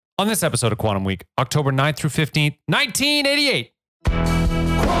On this episode of Quantum Week, October 9th through 15th, 1988. Quantum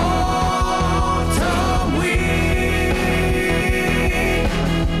Week.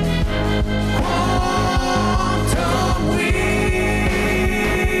 Quantum Week.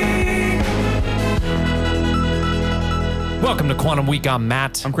 Welcome to Quantum Week. I'm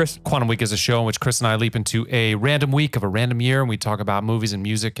Matt. I'm Chris. Quantum Week is a show in which Chris and I leap into a random week of a random year, and we talk about movies and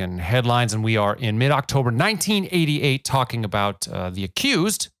music and headlines, and we are in mid-October 1988 talking about The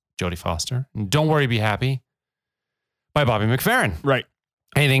Accused, Jodie Foster, and Don't Worry, Be Happy by Bobby McFerrin. Right.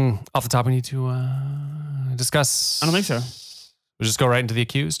 Anything off the top we need to discuss? I don't think so. We'll just go right into The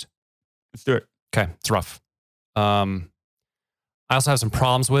Accused? Let's do it. Okay, it's rough. I also have some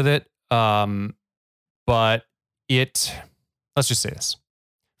problems with it, but let's just say this.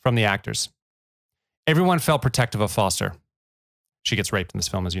 From the actors. Everyone felt protective of Foster. She gets raped in this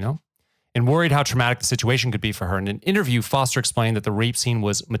film, as you know, and worried how traumatic the situation could be for her. In an interview, Foster explained that the rape scene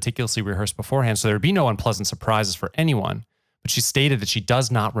was meticulously rehearsed beforehand, so there would be no unpleasant surprises for anyone. But she stated that she does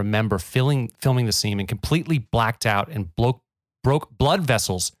not remember filming the scene and completely blacked out and broke blood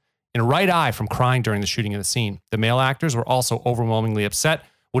vessels in her right eye from crying during the shooting of the scene. The male actors were also overwhelmingly upset.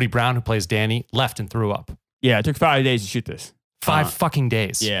 Woody Brown, who plays Danny, left and threw up. Yeah, it took 5 days to shoot this. 5 fucking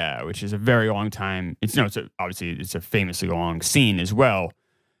days. Yeah, which is a very long time. Obviously it's a famously long scene as well.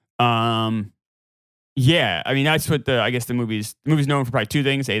 Yeah, I mean that's what the movie's known for probably two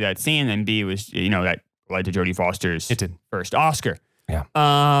things: A, that scene, and B was that led to Jodie Foster's first Oscar. Yeah.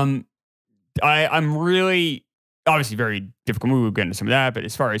 I'm really obviously very difficult movie. We'll get into some of that, but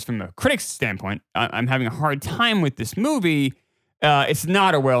as far as from a critic's standpoint, I'm having a hard time with this movie. It's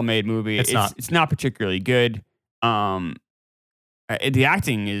not a well-made movie. It's not particularly good. The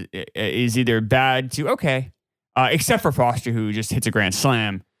acting is either bad to okay, except for Foster, who just hits a grand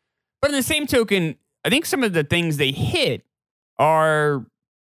slam. But in the same token, I think some of the things they hit are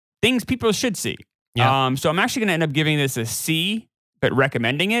things people should see. Yeah. So I'm actually going to end up giving this a C, but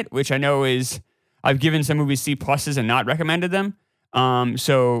recommending it, which I know is I've given some movies C pluses and not recommended them.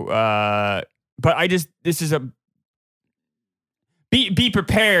 But this is a be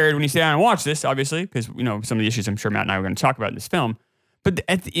prepared when you sit down and watch this, obviously, because some of the issues I'm sure Matt and I are going to talk about in this film. But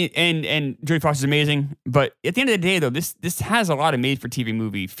and Jodie Foster's amazing. But at the end of the day, though, this has a lot of made-for-TV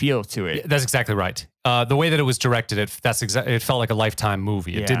movie feel to it. That's exactly right. The way that it was directed, it felt like a Lifetime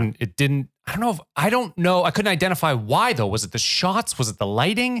movie. It didn't. I don't know. I couldn't identify why though. Was it the shots? Was it the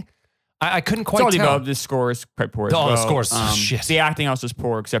lighting? I couldn't quite it's all tell. About the score is quite poor. The score is shit. The acting also is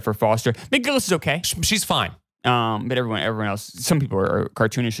poor, except for Foster. McGillis is okay. She's fine. But everyone else, some people are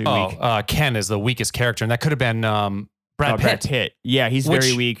cartoonishly weak. Ken is the weakest character, and that could have been Brad Pitt. Yeah, he's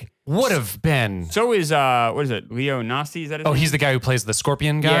very weak. Would have been. So is what is it? Leo Nasty? Is that his name? He's the guy who plays the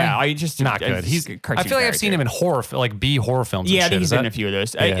Scorpion guy. Yeah, not good. I feel like I've seen him in horror films. Yeah, and I think he's been in a few of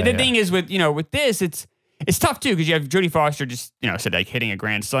those. The thing is with this, it's tough too because you have Jodie Foster just said like hitting a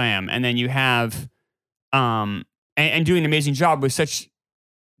grand slam, and then you have and doing an amazing job with such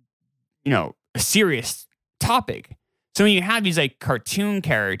a serious topic. So when you have these like cartoon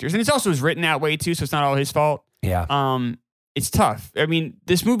characters, and it's also written that way too, so it's not all his fault. Yeah. It's tough. I mean,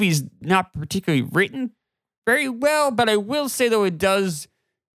 this movie's not particularly written very well, but I will say though it does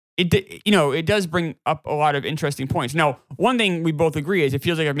bring up a lot of interesting points. Now, one thing we both agree is it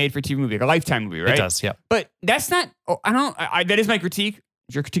feels like a made-for-TV movie, like a Lifetime movie, right? It does, yeah. But that's not. That is my critique.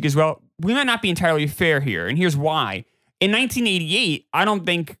 Your critique as well. We might not be entirely fair here, and here's why. In 1988, I don't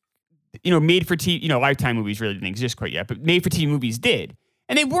think made-for-TV, Lifetime movies really didn't exist quite yet, but made-for-TV movies did,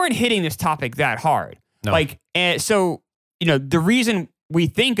 and they weren't hitting this topic that hard. No. The reason we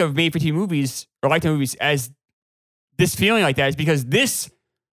think of made-for-TV movies or Lifetime movies as this feeling like that is because this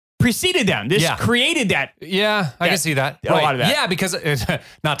preceded them. This created that. Yeah, I can see that. A lot of that. Yeah, because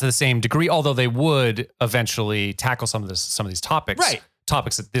not to the same degree, although they would eventually tackle some of these topics. Right.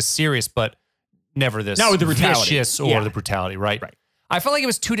 Topics that this serious, but never this not with the brutality. Vicious or the brutality, right? Right. I felt like it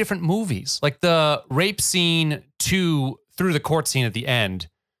was two different movies. Like the rape scene through the court scene at the end,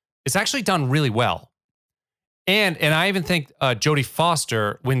 it's actually done really well. And I even think Jodie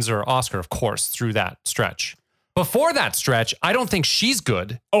Foster wins her Oscar, of course, through that stretch. Before that stretch, I don't think she's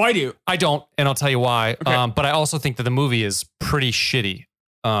good. Oh, I do. I don't, and I'll tell you why. Okay. But I also think that the movie is pretty shitty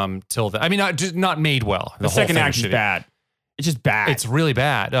till then. I mean, not made well. The second act is bad. It's just bad. It's really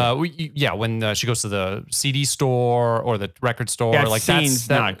bad. When she goes to the CD store or the record store, that's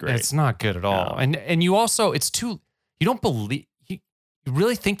not great. It's not good at all. No. And you also, you don't believe. You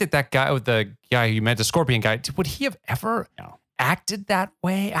really think that guy with the guy you met, the Scorpion guy, would he have ever acted that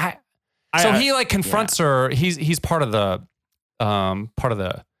way? He confronts her. He's part of the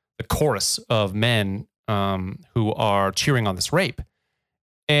chorus of men who are cheering on this rape,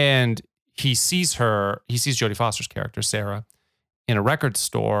 and he sees Jodie Foster's character, Sarah, in a record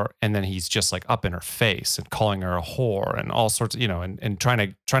store, and then he's just like up in her face and calling her a whore and all sorts of, and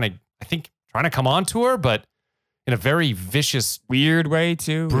trying to come on to her, but in a very vicious, weird way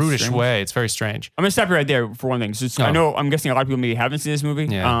too. Brutish way. It's very strange. I'm gonna stop you right there for one thing. So I'm guessing a lot of people maybe haven't seen this movie.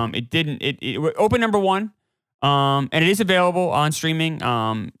 Yeah. It opened number 1. And it is available on streaming.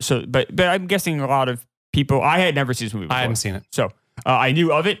 But I'm guessing a lot of people, I had never seen this movie before. I hadn't seen it. So I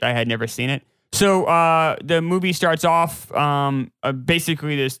knew of it. I had never seen it. So the movie starts off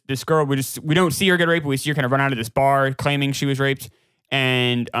basically this girl, we don't see her get raped, but we see her kind of run out of this bar claiming she was raped.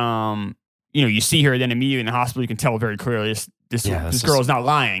 And you see her then immediately in the hospital. You can tell very clearly this girl is not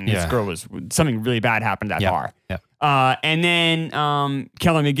lying. Yeah. This girl was, something really bad happened at that bar. Yeah. And then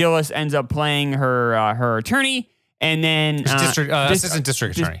Kelly McGillis ends up playing her attorney. And then assistant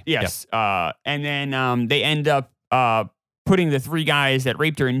district attorney. Yes. Yep. And then they end up putting the 3 guys that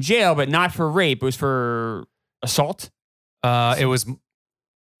raped her in jail, but not for rape. It was for assault. It was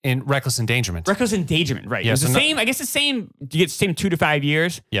in reckless endangerment. Reckless endangerment, right? Yes, It was the same. I guess the same. You get the same 2 to 5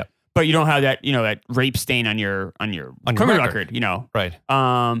 years. Yeah. But you don't have that, that rape stain on your criminal record. Right.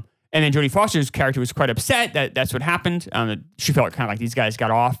 And then Jodie Foster's character was quite upset that that's what happened. She felt kind of like these guys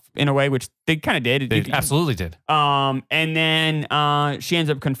got off in a way, which they kind of did. They absolutely did. And then she ends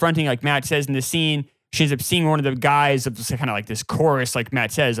up confronting, like Matt says in the scene, she ends up seeing one of the guys of kind of like this chorus, like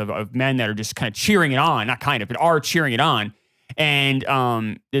Matt says, of men that are just kind of cheering it on, not kind of, but are cheering it on. And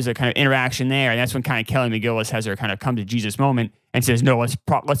there's a kind of interaction there, and that's when kind of Kelly McGillis has her kind of come to Jesus moment and says, "No, let's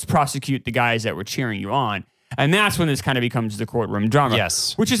prosecute the guys that were cheering you on." And that's when this kind of becomes the courtroom drama.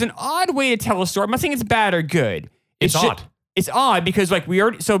 Yes, which is an odd way to tell a story. I'm not saying it's bad or good. It's odd. It's odd because like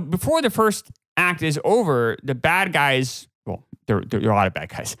so before the first act is over, the bad guys, well, there are a lot of bad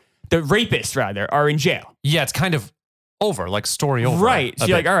guys. The rapists rather are in jail. Yeah, it's kind of over, like story over. Right. So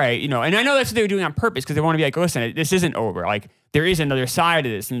you're like, all right, and I know that's what they were doing on purpose because they want to be like, listen, this isn't over. Like there is another side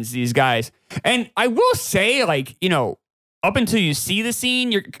of this, and it's these guys. And I will say, like, up until you see the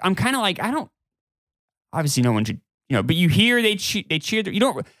scene, I'm kind of like, obviously no one should, but you hear they cheer. You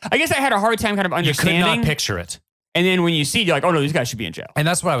don't. I guess I had a hard time kind of understanding. You could not picture it. And then when you see, you're like, oh no, these guys should be in jail. And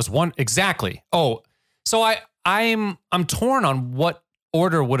that's what I was exactly. Oh, so I'm torn on what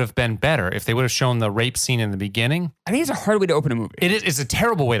order would have been better if they would have shown the rape scene in the beginning. I think it's a hard way to open a movie. It's a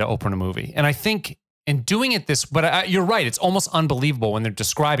terrible way to open a movie. And I think in doing it but you're right, it's almost unbelievable when they're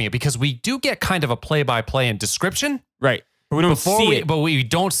describing it because we do get kind of a play-by-play and description. Right. But we don't see it. But we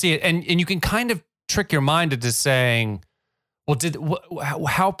don't see it. And you can kind of trick your mind into saying, well,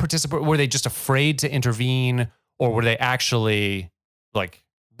 how participant, were they just afraid to intervene or were they actually like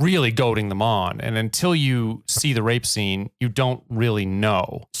really goading them on? And until you see the rape scene, you don't really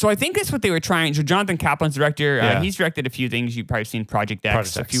know. So I think that's what they were trying. So Jonathan Kaplan's director. Yeah. He's directed a few things. You've probably seen Project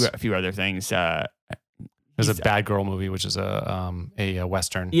X. A few other things. There's a Bad Girl movie, which is a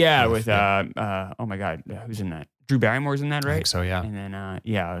Western. Yeah, with oh my God, who's in that? Drew Barrymore's in that, right? I think so, yeah. And then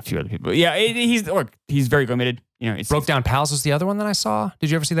a few other people. Yeah, he's very limited. Broke Down Pals was the other one that I saw.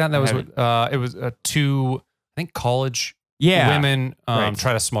 Did you ever see that? That was it was 2, I think, college women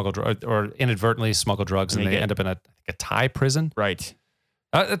try to smuggle or inadvertently smuggle drugs, and they end up in a Thai prison. Right.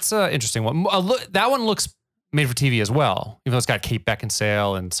 That's an interesting one. That one looks made for TV as well, even though it's got Kate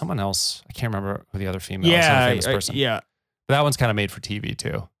Beckinsale and someone else. I can't remember who the other female is. Some famous person. Yeah. But that one's kind of made for TV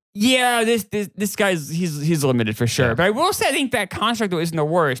too. Yeah, this guy's he's limited for sure. Yeah. But I will say I think that construct though isn't the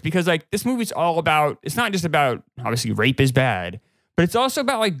worst because like this movie's all about, it's not just about, obviously rape is bad, but it's also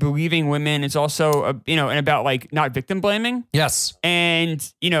about like believing women. It's also and about like not victim blaming. Yes. And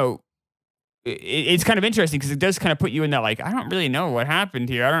it's kind of interesting because it does kind of put you in that like, I don't really know what happened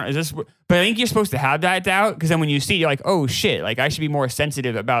here. But I think you're supposed to have that doubt because then when you see it, you're like, oh shit, like I should be more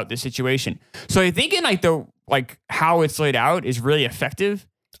sensitive about the situation. So I think in like how it's laid out is really effective.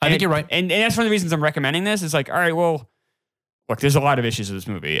 I think you're right. And that's one of the reasons I'm recommending this. It's like, all right, well, look, there's a lot of issues with this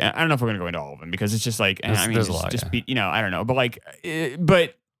movie. I don't know if we're going to go into all of them because it's just like, there's a lot, I don't know. But like,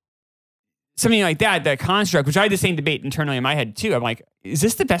 but something like that construct, which I had the same debate internally in my head too. I'm like, is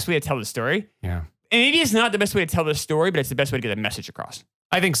this the best way to tell the story? Yeah. And maybe it's not the best way to tell the story, but it's the best way to get a message across.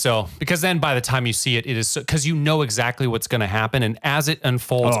 I think so. Because then by the time you see it, it is because you know exactly what's going to happen. And as it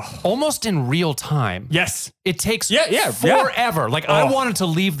unfolds, almost in real time. Yes. It takes forever. Like I wanted to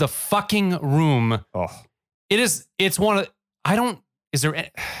leave the fucking room. It's one of,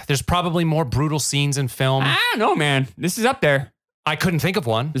 there's probably more brutal scenes in film. I don't know, man. This is up there. I couldn't think of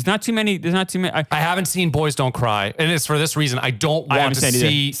one. There's not too many. I haven't seen Boys Don't Cry. And it's for this reason. I don't want to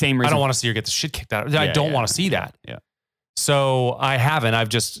see. Same reason. I don't want to see her get the shit kicked out. I don't want to see that. Yeah. So I haven't. I've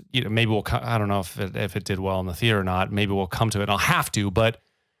just, maybe I don't know if it did well in the theater or not. Maybe we'll come to it and I'll have to. But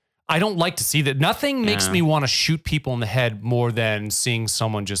I don't like to see that. Nothing makes me want to shoot people in the head more than seeing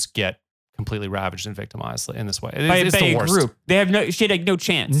someone just get completely ravaged and victimized in this way. It's the worst. Group. They have she had no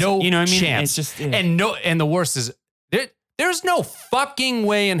chance. No, you know what I mean? chance. It's just and the worst is there's no fucking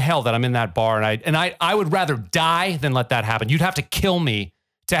way in hell that I'm in that bar and I would rather die than let that happen. You'd have to kill me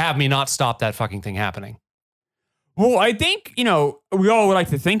to have me not stop that fucking thing happening. Well, I think, we all would like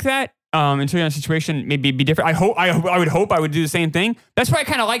to think that. Until you're in a situation, maybe it'd be different. I would hope I would do the same thing. That's why I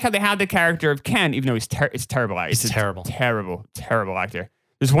kind of like how they had the character of Ken, even though it's terrible. It's terrible. Terrible actor.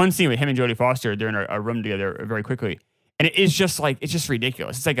 There's one scene with him and Jodie Foster. They're in a room together very quickly. And it's just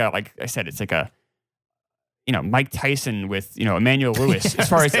ridiculous. It's like I said, it's like a, Mike Tyson with, Emmanuel Lewis, as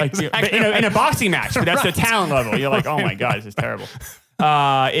far as in a boxing match, but that's the talent level. You're like, oh my God, this is terrible.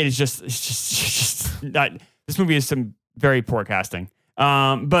 It's just not, this movie is some very poor casting.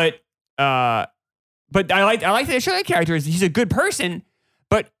 But I like that they show that character is he's a good person,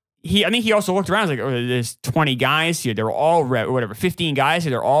 but I think he also looked around and was like, oh, there's 20 guys here. They're all 15 guys here.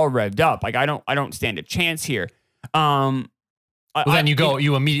 They're all revved up. Like, I don't stand a chance here. Then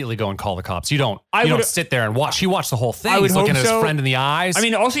you immediately go and call the cops. You don't sit there and watch. He watched the whole thing. I would He's looking hope at his so. friend in the eyes. I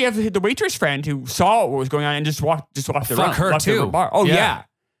mean, also you have the waitress friend who saw what was going on and just left the Fuck her too. Bar. Oh yeah.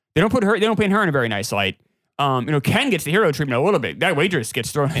 They don't paint her in a very nice light. Ken gets the hero treatment a little bit. That waitress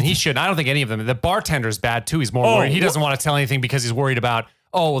gets thrown. And he shouldn't. I don't think any of them. The bartender's bad too. He's more worried. He doesn't want to tell anything because he's worried about,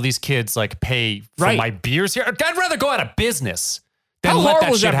 these kids pay for my beers here. I'd rather go out of business than let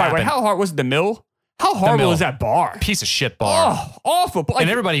that shit happen. How hard was it, the mill? How horrible was that bar? Piece of shit bar. Oh, awful. And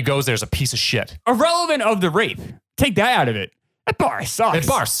everybody who goes there is a piece of shit. Irrelevant of the rape. Take that out of it. That bar sucks. That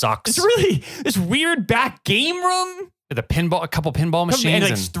bar sucks. It's really this weird back game room. With a couple pinball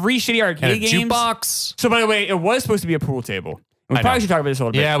machines. And 3 shitty arcade and a games. Jukebox. So, by the way, it was supposed to be a pool table. We probably should talk about this a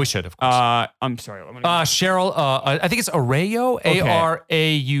little bit. Yeah, we should, of course. I'm sorry. Cheryl, I think it's Araujo,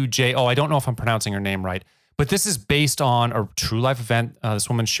 Araujo. I don't know if I'm pronouncing her name right, but this is based on a true life event. This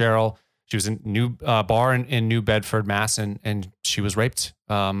woman, Cheryl, she was in bar in New Bedford, Mass, and she was raped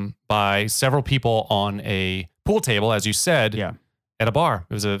by several people on a pool table, as you said, at a bar.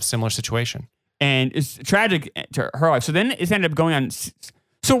 It was a similar situation. And it's tragic to her life. So then it ended up going on.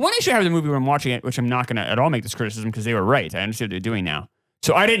 So one issue I have with the movie when I'm watching it, which I'm not going to at all make this criticism because they were right. I understand what they're doing now.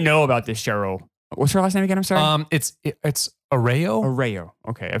 So I didn't know about this Cheryl. What's her last name again? I'm sorry. It's Araujo. Araujo.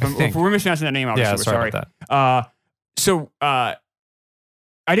 Okay. If we're mispronouncing that name, obviously we're sorry. About that. So I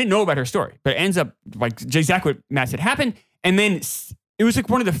didn't know about her story, but it ends up like exactly what Matt said happened. And then it was like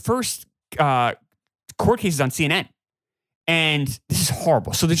one of the first court cases on CNN. And this is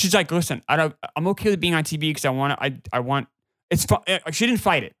horrible. So then she's like, listen, I'm okay with being on TV because I want, it's fun. She didn't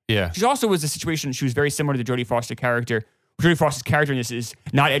fight it. Yeah. She also was a situation, she was very similar to the Jodie Foster character. Jodie Foster's character in this is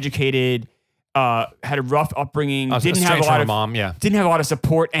not educated, had a rough upbringing, didn't have a lot of mom, didn't have a lot of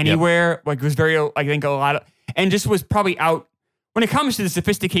support anywhere. Yep. Like it was very, I think a lot of, and just was probably out, when it comes to the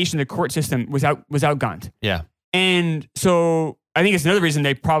sophistication of the court system was outgunned. Yeah. And so I think it's another reason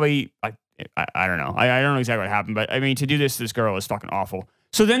they probably, I don't know. I don't know exactly what happened, but I mean, to do this to this girl is fucking awful.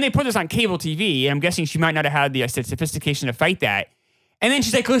 So then they put this on cable TV, and I'm guessing she might not have had the sophistication to fight that. And then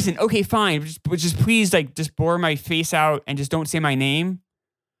she's like, listen, okay, fine, just please, just blur my face out and just don't say my name.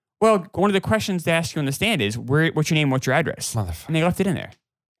 Well, one of the questions they ask you on the stand is, what's your name, what's your address? And they left it in there.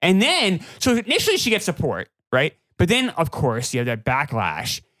 And then, so initially she gets support, right? But then, of course, you have that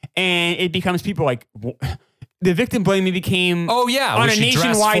backlash, and it becomes people like... The victim blaming became on a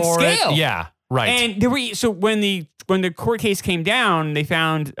nationwide scale. Yeah, right. And so when the court case came down, they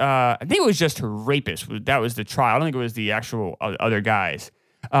found I think it was just her rapist. That was the trial. I don't think it was the actual other guys.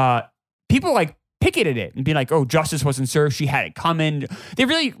 People picketed it and being like, "Oh, justice wasn't served. She had it coming." They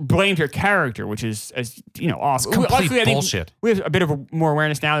really blamed her character, which is awesome. Complete bullshit. We have a bit of more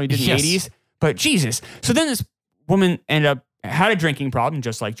awareness now than we did in the 80s. But Jesus. So then this woman had a drinking problem,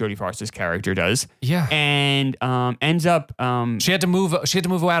 just like Jodie Foster's character does. Yeah. And ends up she had to move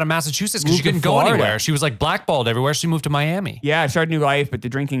out of Massachusetts because she couldn't go anywhere. She was blackballed everywhere. She moved to Miami. Yeah, started a new life, but the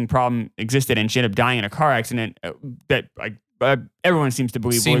drinking problem existed, and she ended up dying in a car accident that everyone seems to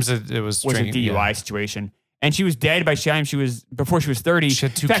believe it was a DUI situation. And she was dead by the time before she was 30. She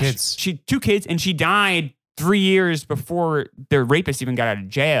had 2 kids. She had 2 kids, and she died 3 years before the rapist even got out of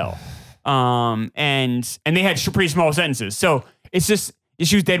jail. And they had pretty small sentences. So it's just,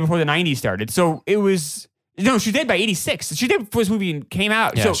 she was dead before the 90s started. So she was dead by 86. She was dead before this movie came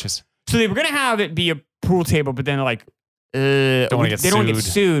out. Yeah, so they were going to have it be a pool table, but then they don't get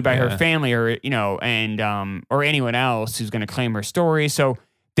sued by her family or anyone else who's going to claim her story. So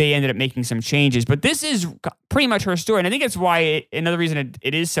they ended up making some changes, but this is pretty much her story. And I think that's why another reason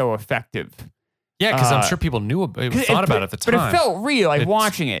it is so effective. Yeah, because I'm sure people thought about it at the time. But it felt real, like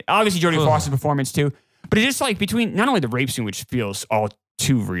watching it. Obviously, Jodie Foster's performance too. But it's just like between not only the rape scene, which feels all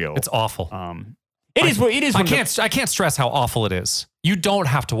too real. It's awful. It is. I can't stress how awful it is. You don't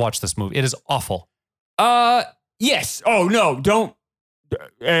have to watch this movie. It is awful. Yes. Oh no, don't.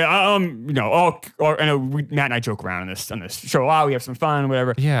 I know Matt and I joke around on this show. Oh, we have some fun,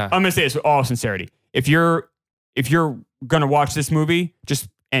 whatever. Yeah. I'm gonna say this with all sincerity. If you're gonna watch this movie, just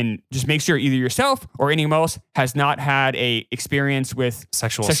make sure either yourself or anyone else has not had a experience with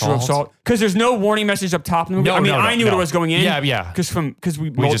sexual assault. Because there's no warning message up top in the movie. I knew what it was going in. Yeah. Because Matt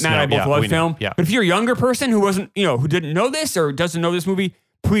and I both love film. Yeah. But if you're a younger person who didn't know this or doesn't know this movie,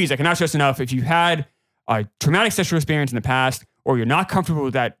 please, I cannot stress enough. If you had a traumatic sexual experience in the past, or you're not comfortable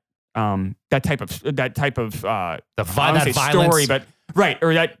with that type of violence story, but right,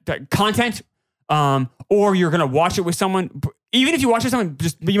 or that content, or you're gonna watch it with someone. Even if you watch it with someone,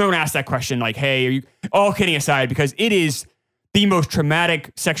 you might want to ask that question, like, "Hey, are you?" All kidding aside, because it is the most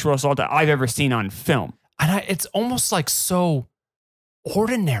traumatic sexual assault that I've ever seen on film, and it's almost like so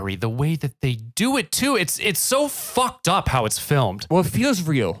ordinary the way that they do it too. It's so fucked up how it's filmed. Well, it feels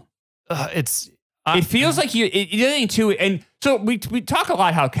real. It feels like too, and so we talk a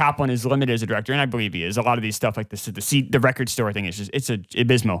lot how Kaplan is limited as a director, and I believe he is. A lot of these stuff like this, the record store thing is just it's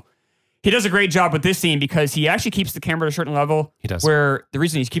abysmal. He does a great job with this scene because he actually keeps the camera at a certain level. He does. Where the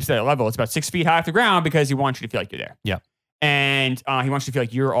reason he keeps that level, it's about 6 feet high off the ground because he wants you to feel like you're there. Yeah, and he wants you to feel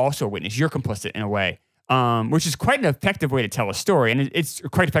like you're also a witness, you're complicit in a way, which is quite an effective way to tell a story, and it's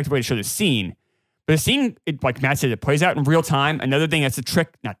quite an effective way to show the scene. But the scene, like Matt said, it plays out in real time. Another thing that's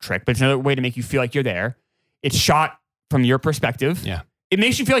not trick, but it's another way to make you feel like you're there. It's shot from your perspective. Yeah. It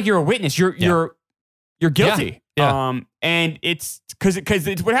makes you feel like you're a witness. You're guilty. Yeah. And it's because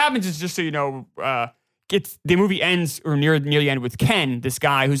what happens is, just so you know, the movie ends or near the end with Ken, this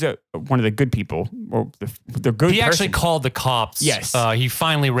guy who's one of the good people, or the good. He actually called the cops. Yes. He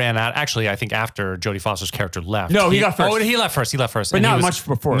finally ran out. Actually, I think after Jodie Foster's character left. No, he left first. Oh, he left first. But and not much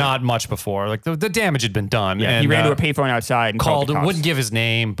before. Not much before. Like the damage had been done. Yeah. And, he ran to a payphone outside and called the cops. Wouldn't give his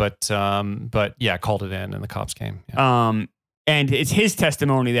name, but yeah, called it in, and the cops came. Yeah. And it's his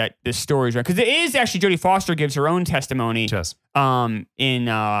testimony that this story is right. Because it is actually Jodie Foster gives her own testimony. Yes. In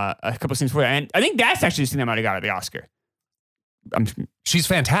a couple of scenes before. And I think that's actually the scene that might have got her the Oscar. She's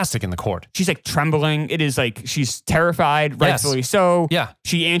fantastic in the court. She's like trembling. It is like she's terrified, rightfully so. Yeah.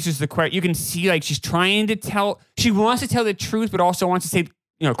 She answers the question. You can see like she's trying to she wants to tell the truth, but also wants to say,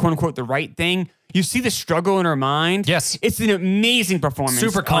 quote unquote, the right thing. You see the struggle in her mind. Yes. It's an amazing performance.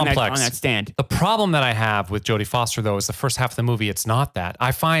 Super complex. On that stand. The problem that I have with Jodie Foster, though, is the first half of the movie, it's not that.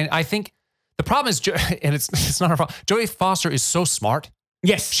 I think the problem is, and it's not her fault, Jodie Foster is so smart.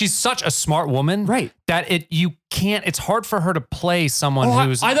 Yes. She's such a smart woman. Right. That it's hard for her to play someone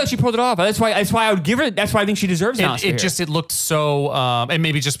who's. I thought she pulled it off. That's why I would give her, that's why I think she deserves an Oscar. It looked so, and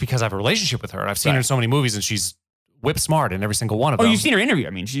maybe just because I have a relationship with her. I've seen her in so many movies, and she's whip smart in every single one of them. Oh, you've seen her interview.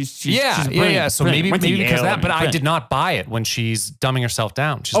 I mean, she's So maybe because of that, but I did not buy it when she's dumbing herself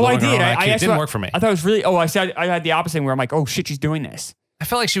down. She's I did. It didn't work for me. I thought it was really. I had the opposite where I'm like, oh shit, she's doing this. I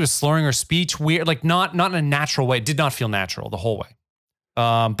felt like she was slurring her speech weird, like not in a natural way. It did not feel natural the whole way.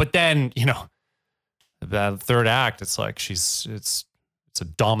 But then the third act, it's like it's a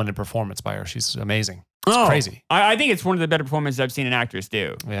dominant performance by her. She's amazing. It's crazy. I think it's one of the better performances I've seen an actress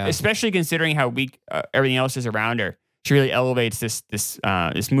do. Yeah. Especially considering how weak everything else is around her. She really elevates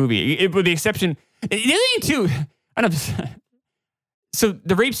this movie. With the exception, the other thing too. I don't know. So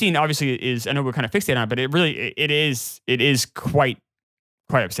the rape scene obviously is. I know we're kind of fixated on it, but it is quite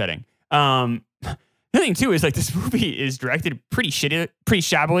upsetting. The other thing too is like this movie is directed pretty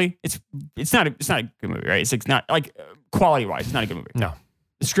shabbily. It's not a good movie, right? It's like not like quality wise, it's not a good movie. No,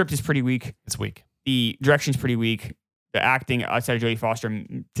 the script is pretty weak. It's weak. The direction's pretty weak. The acting outside of Jodie Foster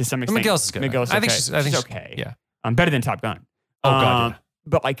to some extent. McGill's is good. McGill's I think she's okay. Yeah. Better than Top Gun. Oh God.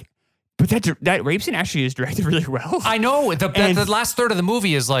 Yeah. But that rape scene actually is directed really well. I know the last third of the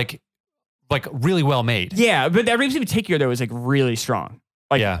movie is like really well made. Yeah, but that rape scene in particular though is like really strong.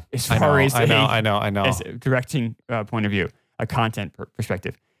 Like as far as I know. As a directing point of view, a content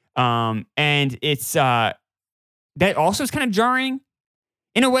perspective, and it's that also is kind of jarring.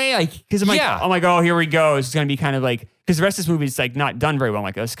 In a way, like, because I'm like, oh, here we go. It's going to be kind of like, because the rest of this movie is like not done very well. I'm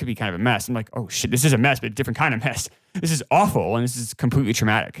like, oh, this could be kind of a mess. I'm like, oh shit, this is a mess, but a different kind of mess. This is awful, and this is completely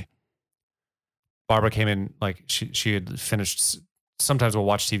traumatic. Barbara came in, like, she had finished. Sometimes we'll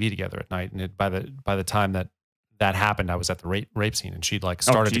watch TV together at night, and by the time that happened, I was at the rape scene, and she'd like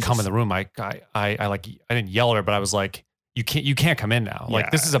started to come in the room. I didn't yell at her, but I was like, you can't come in now.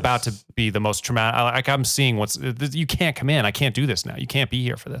 Like, this is about to be the most traumatic. Like, I'm seeing you can't come in. I can't do this now. You can't be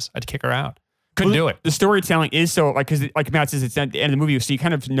here for this. I had to kick her out. Couldn't do it. The storytelling is so because like Matt says, it's at the end of the movie, so you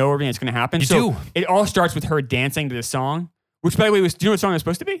kind of know everything that's going to happen. You do. It all starts with her dancing to the song, which by the way was. Do you know what song it was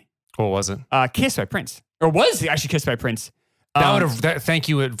supposed to be? What was it? "Kiss" by Prince, or was actually "Kiss" by Prince. That would have. Thank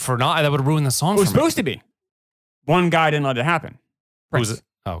you for not. That would have ruined the song. It was for me. supposed to be. One guy didn't let it happen. Prince. Who was it?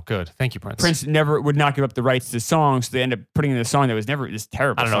 Oh, good. Thank you, Prince. Prince never would not give up the rights to the song, so they end up putting in a song that was never this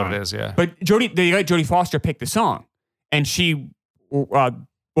terrible. I don't know song. what it is. Yeah. But they let Jodie Foster pick the song, and she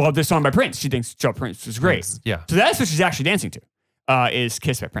loved this song by Prince. She thinks Joe Prince was great. Yeah. So that's what she's actually dancing to, is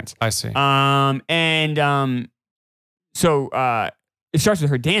 "Kiss" by Prince. I see. So it starts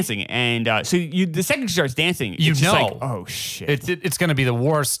with her dancing, and so the second she starts dancing, You it's just know. like, oh shit, It's going to be the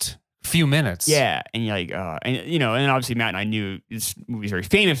worst few minutes. yeah, and you're like, and you know, and obviously Matt and I knew this movie's very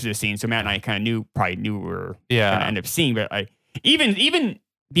famous for this scene, so Matt and I kind of probably knew we were gonna end up seeing, but even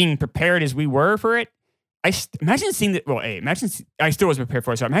being prepared as we were for it, imagine seeing that. Well, imagine I still wasn't prepared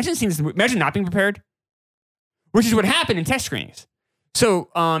for it. So imagine seeing this. Imagine not being prepared, which is what happened in test screenings. So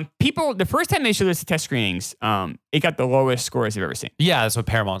people, the first time they showed this to test screenings, it got the lowest scores they've ever seen. Yeah, that's what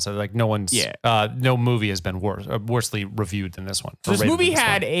Paramount said. Like no one's, no movie has been worsely reviewed than this one. So this movie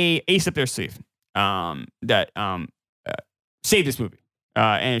had a ace up their sleeve that saved this movie,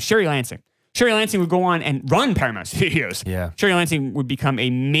 and Sherry Lansing. Sherry Lansing would go on and run Paramount Studios. Yeah. Sherry Lansing would become a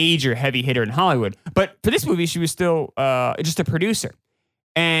major heavy hitter in Hollywood, but for this movie, she was still just a producer,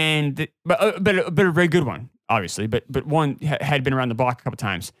 but a very good one. Obviously, but one had been around the block a couple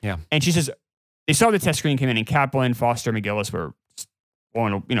times. Yeah. And she says they saw the test screen come in, and Kaplan, Foster, McGillis were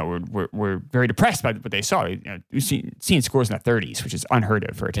very depressed by what they saw. We've seen scores in the 30s, which is unheard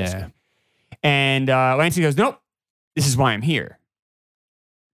of for a test screen. And Lansing goes, "Nope, this is why I'm here.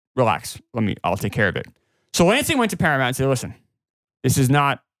 Relax, I'll take care of it." So Lansing went to Paramount and said, "Listen, this is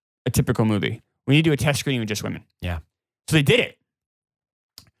not a typical movie. We need to do a test screening with just women." Yeah. So they did it.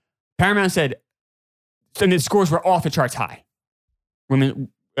 Paramount said. And the scores were off the charts high. Women,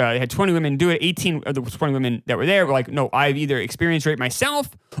 they had 20 women do it. 18 of the 20 women that were there were like, "No, I've either experienced rape myself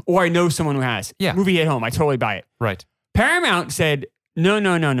or I know someone who has." Yeah. Movie at home. I totally buy it. Right. Paramount said,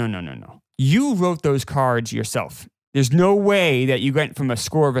 No. You wrote those cards yourself. There's no way that you went from a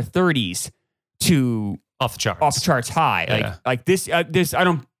score of a 30s to off the charts high. Yeah. Like this, I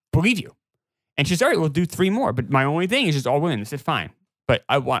don't believe you. And she said, "All right, we'll do 3 more. But my only thing is just all women." I said, "Fine. But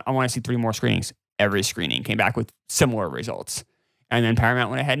I want to see 3 more screenings." Every screening came back with similar results. And then Paramount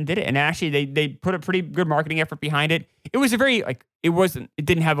went ahead and did it. And actually they put a pretty good marketing effort behind it. It was it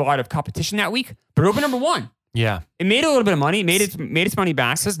didn't have a lot of competition that week, but it opened number 1. Yeah. It made a little bit of money. It made its money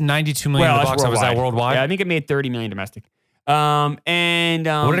back. It says 92 million in the box. Was that worldwide? Yeah, I think it made 30 million domestic. What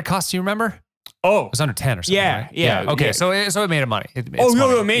did it cost? Do you remember? Oh, it was under 10 or something. Yeah, right? yeah. Okay, yeah. so it made it money. It made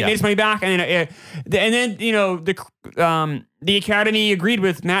its money back, and then you know the Academy agreed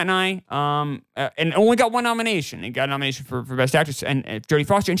with Matt and I, and only got 1 nomination. It got a nomination for Best Actress, and Jodie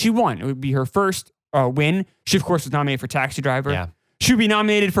Foster, and she won. It would be her first win. She of course was nominated for Taxi Driver. Yeah. She would be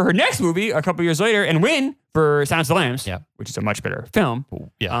nominated for her next movie a couple years later and win for Silence of the Lambs, which is a much better film.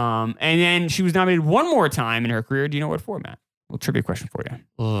 Yeah. And then she was nominated 1 more time in her career. Do you know what for, Matt? Well, trivia question for you.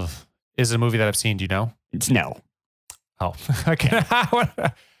 Ugh. Is it a movie that I've seen? Do you know? It's no. Oh, okay.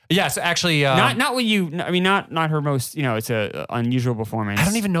 Yes, actually. Not what you. I mean, not her most. You know, it's a unusual performance. I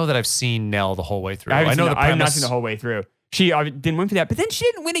don't even know that I've seen Nell the whole way through. I know the premise. I've not seen the whole way through. She didn't win for that, but then she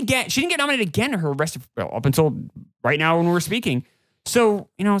didn't win again. She didn't get nominated again her rest of up until right now when we're speaking. So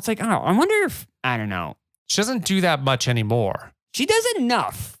you know, it's like, oh, I wonder if I don't know. She doesn't do that much anymore. She does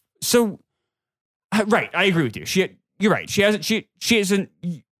enough. So, right, I agree with you. You're right. She hasn't. She isn't.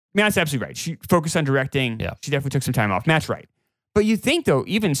 Matt's absolutely right. She focused on directing. Yeah. She definitely took some time off. Matt's right. But you think, though,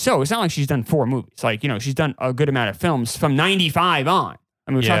 even so, it's not like she's done 4 movies. Like, you know, she's done a good amount of films from 95 on.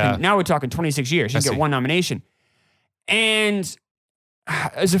 I mean, we're talking 26 years. She can get 1 nomination. And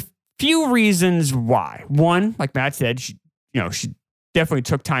there's a few reasons why. One, like Matt said, she definitely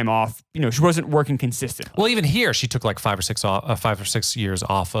took time off. You know, she wasn't working consistently. Well, even here, she took like 5 or 6 years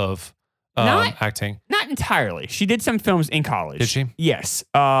off of acting. Not entirely. She did some films in college. Did she? Yes.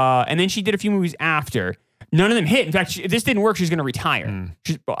 And then she did a few movies after. None of them hit. In fact, if this didn't work, she's going to retire.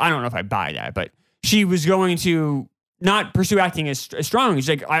 Well, I don't know if I buy that, but she was going to not pursue acting as strong. She's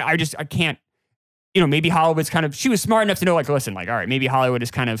like, I can't, you know, maybe Hollywood's kind of, she was smart enough to know, like, listen, like, all right, maybe Hollywood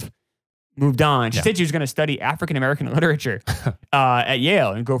has kind of moved on. She said she was going to study African-American literature at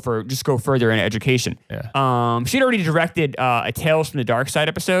Yale and go further in education. Yeah. She had already directed a Tales from the Dark Side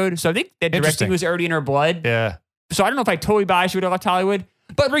episode. So I think that directing was already in her blood. Yeah. So I don't know if I totally buy she would have left Hollywood,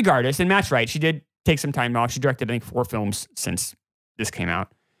 but regardless, and Matt's right, she did take some time off. She directed, I think, 4 films since this came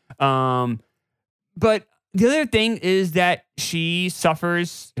out. But the other thing is that she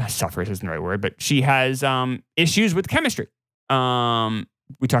suffers isn't the right word, but she has issues with chemistry. We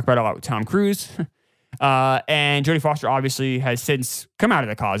talk about it a lot with Tom Cruise. And Jodie Foster obviously has since come out of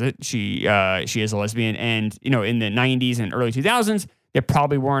the closet. She is a lesbian, and in the 90s and early 2000s, there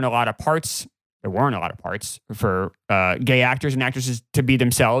probably weren't a lot of parts. There weren't a lot of parts for gay actors and actresses to be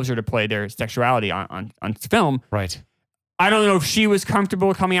themselves or to play their sexuality on film. Right. I don't know if she was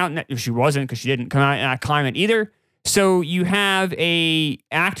comfortable coming out. If she wasn't, because she didn't come out in that climate either. So you have a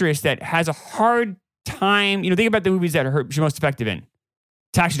actress that has a hard time. Think about the movies that she's most effective in.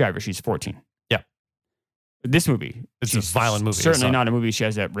 Taxi Driver, she's 14. Yeah. This movie, it's a violent movie. Certainly not a movie she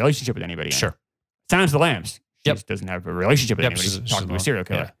has a relationship with anybody in. Sure. Silence of the Lambs. She Yep. doesn't have a relationship with anybody. She's talking to a serial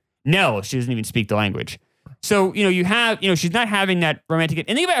killer. Yeah. No, she doesn't even speak the language. So, you have, she's not having that romantic.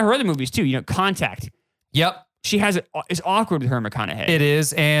 And think about her other movies too. Contact. Yep. She has it's awkward with her McConaughey. It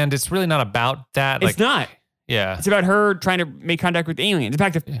is, and it's really not about that. It's not. Yeah. It's about her trying to make contact with aliens. In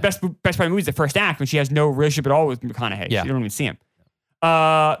fact, the best part of the movie is the first act when she has no relationship at all with McConaughey. Yeah. You don't even see him.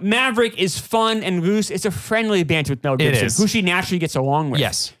 Maverick is fun and loose. It's a friendly banter with Mel Gibson, is. who she naturally gets along with.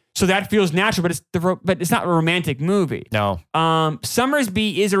 Yes. So that feels natural, but it's not a romantic movie. No.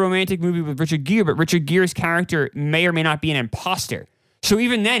 Summersby is a romantic movie with Richard Gere, but Richard Gere's character may or may not be an imposter. So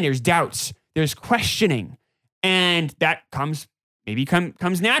even then, there's doubts, there's questioning, and that comes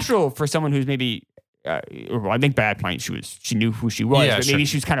natural for someone who's maybe. I think by that point she knew who she was, but maybe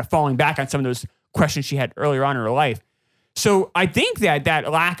she was kind of falling back on some of those questions she had earlier on in her life. So I think that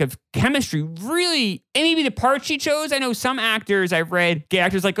lack of chemistry really, and maybe the part she chose. I know some actors I've read, gay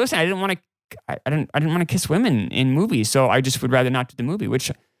actors, like, listen, I didn't want to kiss women in movies, so I just would rather not do the movie, which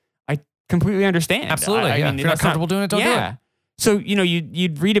I completely understand. Absolutely, yeah. If you're not comfortable doing it, don't do it. So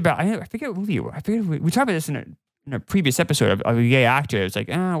you'd read about. I forget what movie. We talked about this in a previous episode of a gay actor. It's like,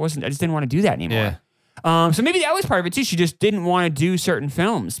 I just didn't want to do that anymore. Yeah. So maybe that was part of it too. She just didn't want to do certain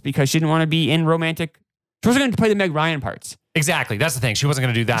films because she didn't want to be in romantic. She wasn't going to play the Meg Ryan parts. Exactly. That's the thing. She wasn't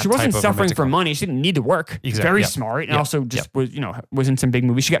going to do that. She wasn't type of suffering romantic for money. She didn't need to work. Exactly. Very Yep. smart, and Yep. also just was in some big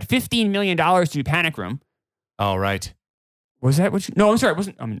movies. She got $15 million to do Panic Room. Oh, right. Was that what? No, I'm sorry. It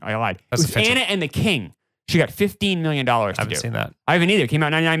wasn't. I lied. That's it was Anna and the King. She got $15 million to do. I haven't seen that. I haven't either. Came out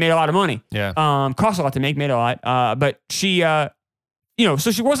in 99, made a lot of money. Yeah. Cost a lot to make, made a lot. But she, so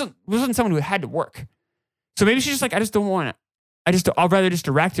she wasn't someone who had to work. So maybe she's just like, I just don't want to. I'll rather just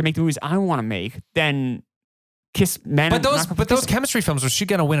direct and make the movies I want to make than kiss men. But those chemistry films, was she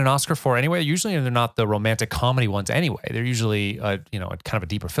going to win an Oscar for anyway? Usually they're not the romantic comedy ones anyway. They're usually, kind of a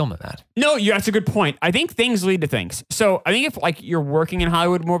deeper film than that. No, that's a good point. I think things lead to things. So I think if like you're working in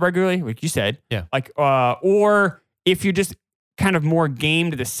Hollywood more regularly, like you said, yeah, like or if you're just kind of more game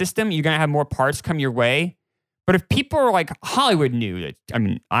to the system, you're gonna have more parts come your way. But if people are like Hollywood knew that,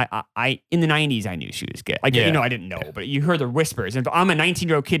 I in the 90s I knew she was gay. Like I didn't know, but you heard the whispers. And if I'm a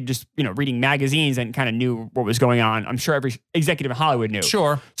 19-year-old kid just reading magazines and kind of knew what was going on, I'm sure every executive in Hollywood knew.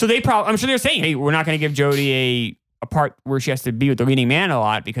 Sure. So I'm sure they're saying, hey, we're not going to give Jodie a part where she has to be with the leading man a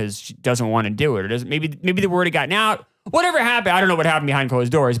lot because she doesn't want to do it, or doesn't. Maybe the word had gotten out. Whatever happened, I don't know what happened behind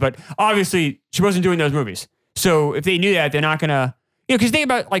closed doors, but obviously she wasn't doing those movies. So if they knew that, they're not gonna, because think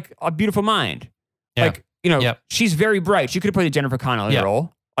about like A Beautiful Mind, like. She's very bright. She could have played Jennifer Connelly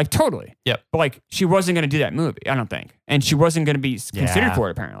role. Like, totally. Yep. But, like, she wasn't going to do that movie, I don't think. And she wasn't going to be considered for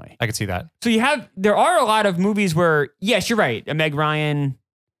it, apparently. I could see that. So there are a lot of movies where, yes, you're right. A Meg Ryan,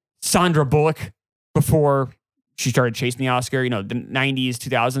 Sandra Bullock, before she started chasing the Oscar, the 90s,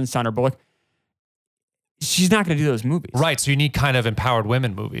 2000s, Sandra Bullock. She's not going to do those movies. Right. So you need kind of empowered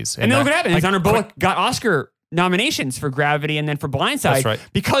women movies. And then look what happened. Sandra Bullock got Oscar nominations for Gravity and then for Blindside. That's right.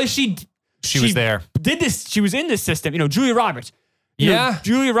 Because she was there. Did this. She was in this system. Julia Roberts.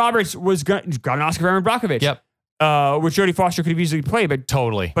 Julia Roberts got an Oscar for Aaron Brockovich. Yep. Which Jodie Foster could have easily played, but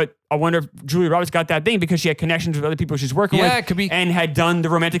totally. But I wonder if Julia Roberts got that thing because she had connections with other people she's working with. Yeah, it could be. And had done the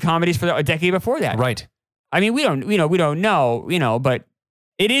romantic comedies for a decade before that. Right. I mean, we don't know, but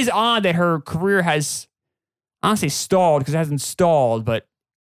it is odd that her career has, I don't say stalled because it hasn't stalled,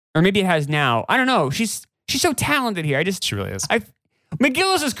 or maybe it has now. I don't know. She's so talented here. She really is.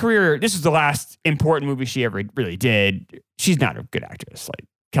 McGillis's career, this is the last important movie she ever really did. She's not a good actress. Like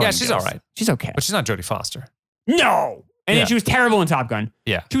Kelly she's McGillis. all right. She's okay. But she's not Jodie Foster. No. And then she was terrible in Top Gun.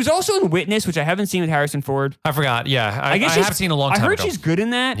 Yeah. She was also in Witness, which I haven't seen with Harrison Ford. I forgot. Yeah. I guess have seen a long time ago. I ago. heard she's good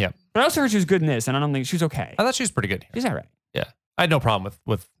in that. Yeah. But I also heard she was good in this, and I don't think she was okay. I thought she was pretty good. She's all right. Yeah. I had no problem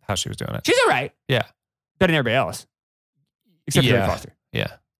with how she was doing it. She's all right. Yeah. Better than everybody else. Except for Jodie Foster.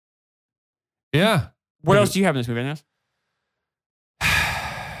 Yeah. Yeah. What else do you have in this movie, Ines?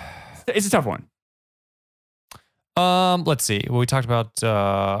 It's a tough one. Let's see. Well, we talked about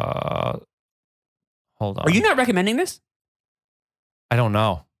Hold on. Are you not recommending this? I don't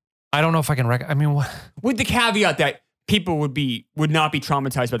know. I don't know if I can I mean, what? With the caveat that people would not be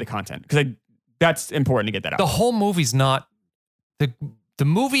traumatized by the content, because that's important to get that out. The whole movie's not. The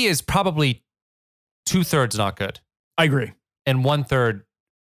movie is probably 2/3 not good, I agree. and 1/3.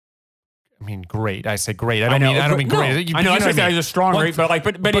 I mean, great. I say great. I don't mean No, great. I know. That's I a strong rate, but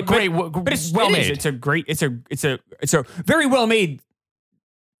great. it's well made. It's a great. It's a very well made.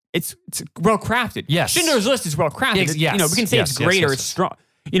 It's well crafted. Yes. Schindler's List is well crafted. Yes. We can say it's great or yes. it's strong.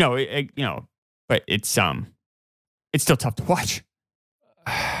 But it's still tough to watch.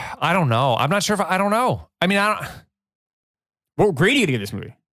 I don't know. I'm not sure if I don't know. I mean, I don't. What grade are you gonna give this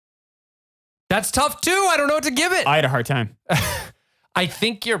movie? That's tough too. I don't know what to give it. I had a hard time. I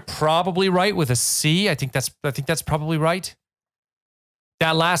think you're probably right with a C. I think that's probably right.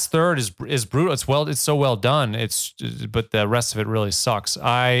 That last third is brutal. It's so well done. But the rest of it really sucks.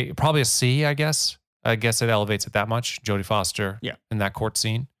 Probably a C, I guess. I guess it elevates it that much. Jodie Foster, in that court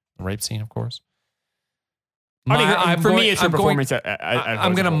scene, the rape scene, of course. For me, it's a performance.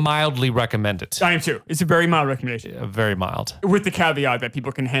 I'm going to mildly recommend it. I am too. It's a very mild recommendation. Very mild, with the caveat that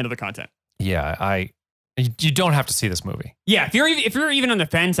people can handle the content. Yeah, you don't have to see this movie. Yeah, if you're even on the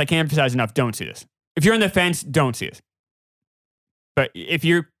fence, I can't emphasize enough. Don't see this. If you're on the fence, don't see this. But if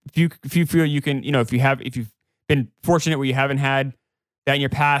you feel you can, if you've been fortunate where you haven't had that in your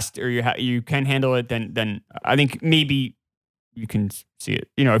past, or you can handle it, then I think maybe you can see it.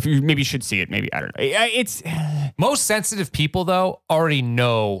 If you maybe should see it, maybe I don't know. It's most sensitive people though already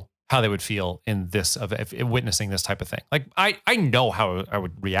know how they would feel in this if witnessing this type of thing. Like I know how I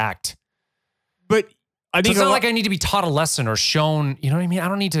would react. But I think it's not like I need to be taught a lesson or shown. You know what I mean? I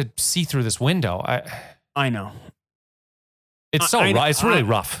don't need to see through this window. I know. It's rough. It's really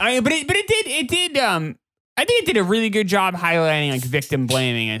rough. But it did. I think it did a really good job highlighting like victim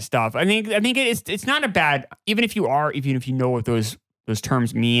blaming and stuff. I think it's not a bad, even if you know what those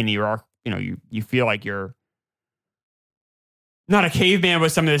terms mean, you feel like you're not a caveman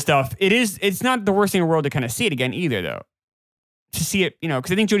with some of this stuff. It's not the worst thing in the world to kind of see it again either, though. To see it,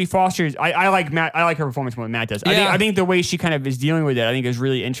 because I think Jodie Foster's, I like her performance more than Matt does. I think the way she kind of is dealing with it, I think is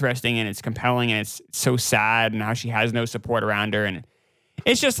really interesting, and it's compelling, and it's so sad, and how she has no support around her, and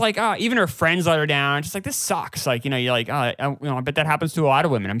it's just like, even her friends let her down. Just like, this sucks. Like, you're like, I bet that happens to a lot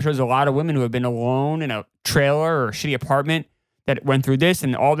of women. I'm sure there's a lot of women who have been alone in a trailer or a shitty apartment that went through this,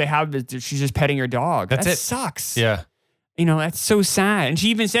 and all they have is she's just petting her dog. That sucks. Yeah. That's so sad. And she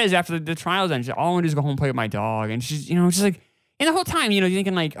even says after the trial's end, all I want to do is go home and play with my dog. And she's, just like, and the whole time, you're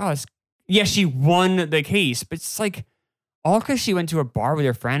thinking like, she won the case, but it's like, all because she went to a bar with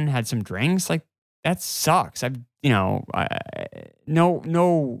her friend and had some drinks. Like, that sucks. No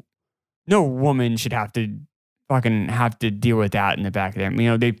woman should have to deal with that in the back of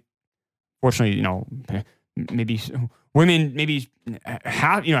them. They fortunately, maybe women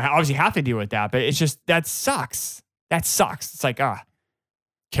have, obviously have to deal with that, but it's just, that sucks. It's like,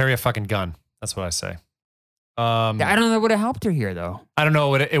 carry a fucking gun. That's what I say. I don't know that would have helped her here, though. I don't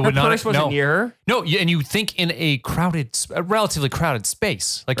know. It would not. Her purse wasn't near her. No, and you think in a relatively crowded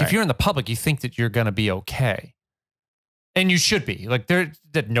space. Like, if you're in the public, you think that you're going to be okay. And you should be. Like,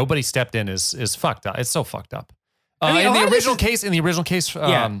 that nobody stepped in is fucked up. It's so fucked up. In the original case,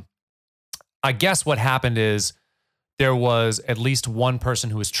 I guess what happened is there was at least one person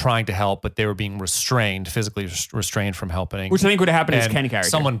who was trying to help, but they were being physically restrained from helping. Which I think would have happened as Kenny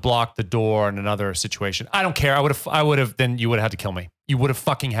character. Someone blocked the door in another situation. I don't care. I would have. Then you would have had to kill me. You would have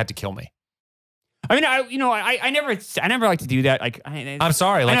fucking had to kill me. I mean, I never like to do that. Like, I'm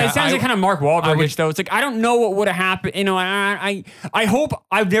sorry. Like, it sounds like kind of Mark Wahlberg-ish, though. It's like, I don't know what would have happened. I hope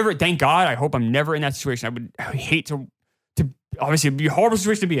thank God, I hope I'm never in that situation. I would hate to obviously it'd be a horrible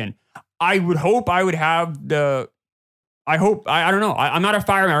situation to be in. I would hope I would have I don't know. I'm not a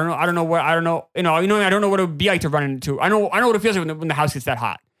fireman. I don't know. I don't know what it would be like to run into. I know what it feels like when the house gets that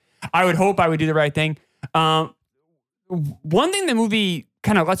hot. I would hope I would do the right thing. One thing the movie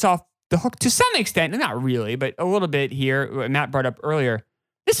kind of lets off the hook to some extent, not really, but a little bit here, what Matt brought up earlier,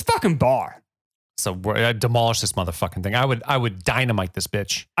 this fucking bar. So I demolish this motherfucking thing. I would dynamite this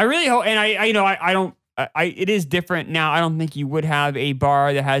bitch. I really hope, and I don't. It is different now. I don't think you would have a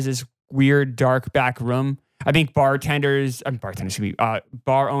bar that has this weird dark back room. I think bar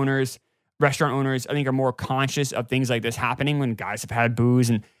owners, restaurant owners, I think are more conscious of things like this happening when guys have had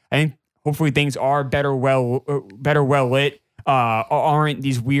booze, and I think hopefully things are better well lit. Aren't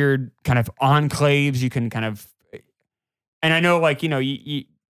these weird kind of enclaves you can kind of, and I know you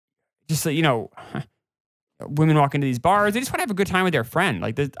just women walk into these bars, they just want to have a good time with their friend.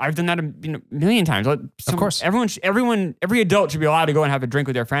 Like I've done that a million times. Of course, every adult should be allowed to go and have a drink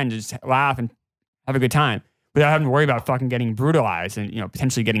with their friends, just laugh and have a good time without having to worry about fucking getting brutalized and,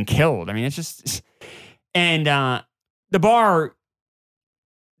 potentially getting killed. I mean, it's just, and the bar,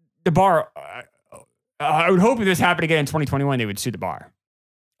 I would hope if this happened again in 2021, they would sue the bar.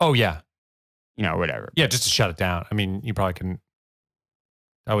 Oh, yeah. Whatever. Yeah, just to shut it down. I mean, you probably couldn't.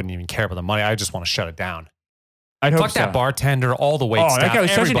 I wouldn't even care about the money. I just want to shut it down. I'd hope fuck that so. bartender, all the wait staff, that guy was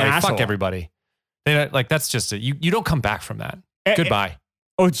such an everybody. asshole. Fuck everybody. That's just it. You don't come back from that. Goodbye.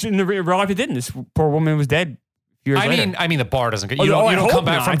 In the real life, it didn't. This poor woman was dead. Years later. I mean, the bar doesn't. You I don't hope come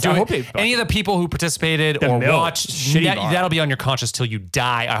back not. from I doing hope they- any of the people who participated The or milk, watched. shitty bar. That'll be on your conscience till you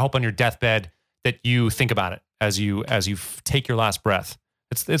die. I hope on your deathbed that you think about it as you take your last breath.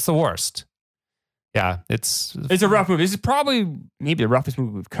 It's the worst. Yeah, it's It's a rough movie. This is probably maybe the roughest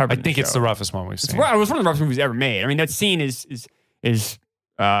movie we've covered. I think it's the roughest one we've It seen. was one of the roughest movies ever made. I mean, that scene is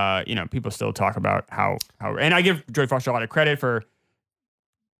people still talk about how, and I give Jodie Foster a lot of credit for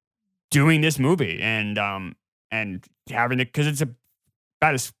doing this movie and having it, because it's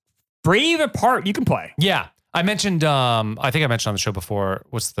about as brave a part you can play. Yeah. I mentioned, I think I mentioned on the show before,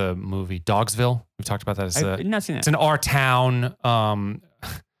 what's the movie? Dogsville. We've talked about that. I've not seen that. It's in our town,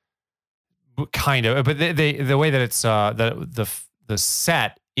 kind of, but the way that it's, the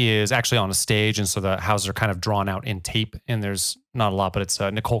set is actually on a stage. And so the houses are kind of drawn out in tape, and there's not a lot, but it's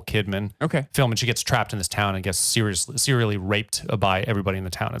Nicole Kidman film, and she gets trapped in this town and gets serially raped by everybody in the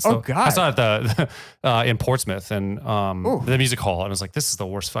town. And so God. I saw it at the in Portsmouth and the music hall, and I was like, this is the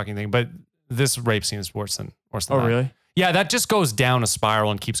worst fucking thing. But this rape scene is worse than that. Oh, really? Yeah, that just goes down a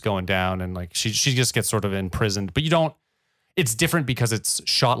spiral and keeps going down, and like she just gets sort of imprisoned. But it's different because it's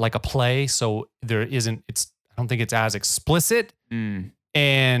shot like a play, so I don't think it's as explicit,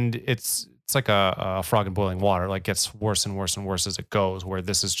 and it's like a frog in boiling water. Like, gets worse and worse and worse as it goes. Where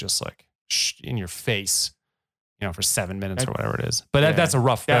this is just like in your face, for 7 minutes or whatever it is. But that's a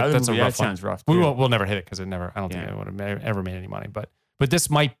rough. That's a rough one. Sounds rough. We'll never hit it because it never. I don't think it would have ever made any money. But this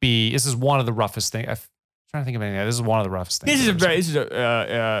is one of the roughest things. I'm trying to think of anything. This is one of the roughest things.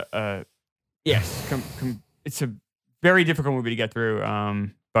 It's a very difficult movie to get through.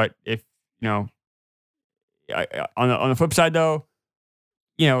 But if on the flip side though,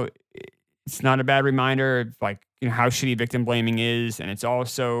 it's not a bad reminder of like how shitty victim blaming is, and it's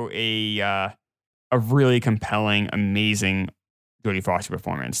also a really compelling, amazing Jodie Foster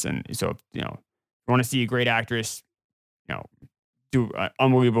performance. And so if you want to see a great actress, do an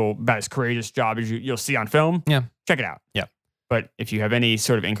unbelievable, about as courageous job as you'll see on film. Yeah, check it out. Yeah, but if you have any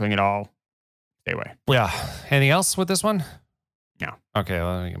sort of inkling at all, stay away. Yeah. Anything else with this one? No. Okay,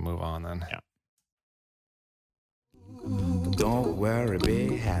 let me move on then. Yeah. Don't worry,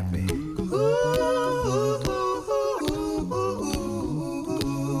 be happy.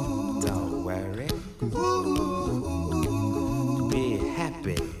 Don't worry. Be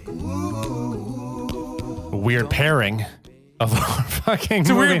happy. Weird pairing of our fucking It's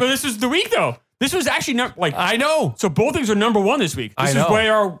movie. weird, but this was the week though. This was actually not like I know. So both things are number one this week. This I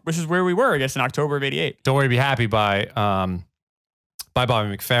know. This is where we were, I guess, in October of '88. Don't Worry, Be Happy by Bobby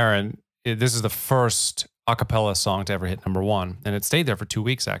McFerrin. This is the first a cappella song to ever hit number one, and it stayed there for 2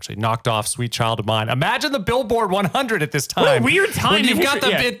 weeks. Actually, knocked off "Sweet Child of Mine." Imagine the Billboard 100 at this time. What a weird time when in you've got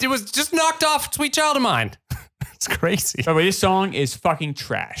history. it was just knocked off "Sweet Child of Mine." It's crazy. By the way, this song is fucking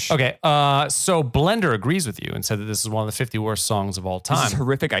trash. Okay, so Blender agrees with you and said that this is one of the 50 worst songs of all time. This is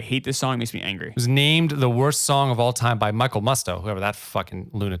horrific. I hate this song. It makes me angry. It was named the worst song of all time by Michael Musto, whoever that fucking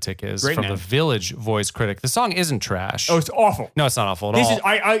lunatic is, Great from man. the Village Voice critic. The song isn't trash. Oh, it's awful. No, it's not awful at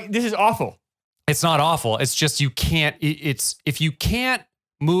all. This is awful. It's not awful. It's just you can't. It's if you can't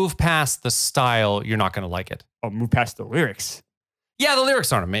move past the style, you're not going to like it. Oh, move past the lyrics. Yeah, the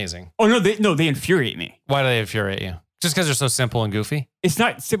lyrics aren't amazing. Oh no, they infuriate me. Why do they infuriate you? Just because they're so simple and goofy? It's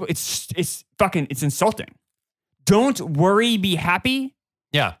not simple. It's fucking. It's insulting. Don't worry, be happy.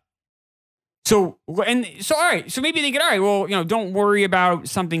 Yeah. So all right. So maybe they get all right. Well, don't worry about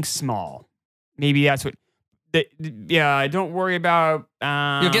something small. Maybe that's what. Don't worry about.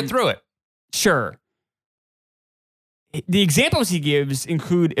 You'll get through it. Sure. The examples he gives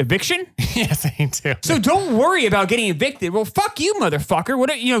include eviction. Yes, they do. So don't worry about getting evicted. Well, fuck you, motherfucker.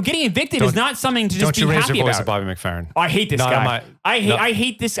 Getting evicted is not something to just be Don't you raise happy your voice about. at Bobby McFerrin. I hate this guy. I No.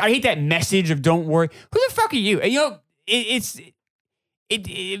 hate this. I hate that message of don't worry. Who the fuck are you? And,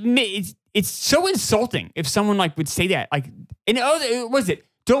 it's so insulting if someone like would say that. Like, and what is it?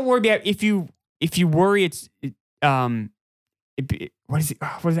 Don't worry about if you worry. What is it?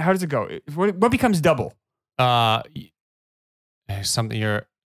 How does it go? What becomes double? Something you're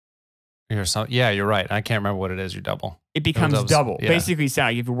something. Yeah, you're right. I can't remember what it is. You're double. It becomes double. Yeah. Basically, it's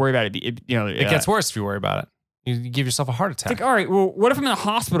like if you worry about it, it It gets worse if you worry about it. You give yourself a heart attack. It's like, all right, well, what if I'm in the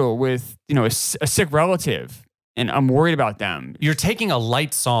hospital with, a sick relative and I'm worried about them? You're taking a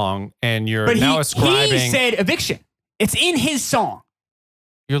light song and you're But now ascribing. he said eviction. It's in his song.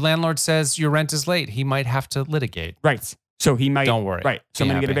 Your landlord says your rent is late. He might have to litigate. Right. So he might. Don't worry. Right. So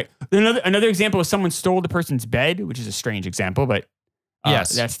Be I'm going to get another example is someone stole the person's bed, which is a strange example, but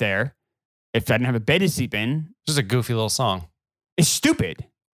Yes. that's there. If I didn't have a bed to sleep in, Just a goofy little song. it's stupid.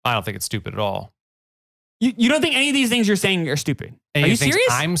 I don't think it's stupid at all. You don't think any of these things you're saying are stupid? Any Are you of the things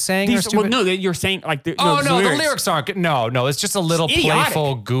serious? I'm saying are stupid? Well, no, you're saying like the, Oh, no, the the lyrics aren't good. No, it's just a little It's idiotic.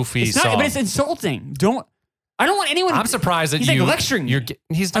 playful, goofy It's not, song. but it's insulting. I don't want anyone. I'm surprised that he's like lecturing.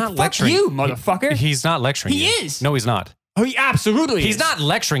 He's Like, not fuck lecturing you, motherfucker. He's not lecturing He you. is. No, he's not. Oh, he absolutely He's is. not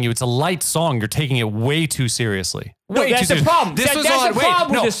lecturing you. It's a light song. You're taking it way too seriously. No, Way that's too the seriously. problem. This was That's on, the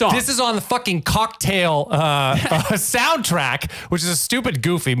problem with this song. This is on the fucking Cocktail soundtrack, which is a stupid,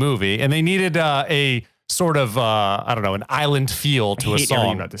 goofy movie, and they needed a sort of I don't know, an island feel to I a hate everything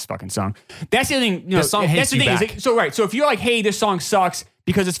song. about this fucking song. That's the other thing. This song that's hates the you thing. back. Is like, so if you're like, hey, this song sucks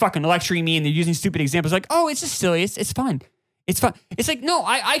because it's fucking lecturing me and they're using stupid examples, like, oh, it's just silly. It's fun. It's fun. It's like, no,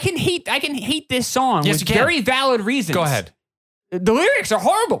 I can hate this song Yes, with you can. very valid reasons. Go ahead. The lyrics are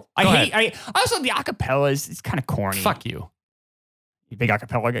horrible. Go I also the acapella is kind of corny. Fuck you. You big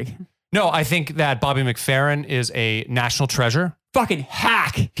acapella guy. No, I think that Bobby McFerrin is a national treasure. Fucking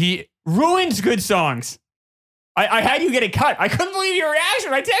hack. He Ruins good songs. I had you get a cut. I couldn't believe your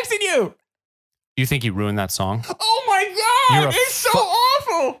reaction. I texted you. You think he ruined that song? Oh my God. You're a It's so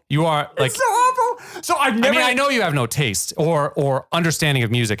awful. You are like. It's so awful. So I've never. I know you have no taste or understanding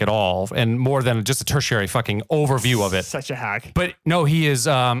of music at all, and more than just a tertiary fucking overview of it. Such a hack. But no, he is.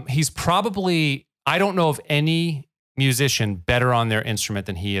 He's probably. I don't know of any musician better on their instrument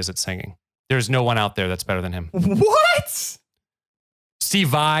than he is at singing. There's no one out there that's better than him. What? Steve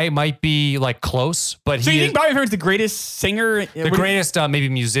Vai might be like close, but So he you is think Bobby McFerrin's the greatest singer? the greatest maybe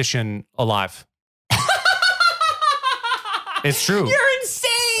musician alive. It's true. You're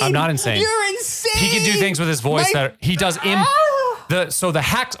insane. I'm not insane. You're insane. He can do things with his voice that he does. The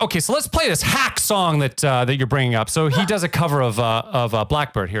hack. Okay, so let's play this hack song that you're bringing up. So he does a cover of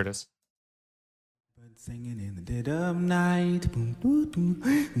Blackbird. Here it is. Singing in the dead of night. Boom, boom, boom,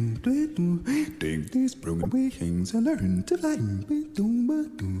 boom, boom, boom. Take these broken wings and learn to fly. Boom, boom,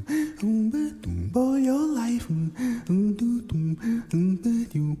 boom, boom, boom. Boy, your life. Boom, boom, boom, boom.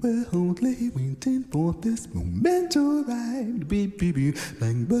 You were only waiting for this moment to arrive. Beep, beep, beep.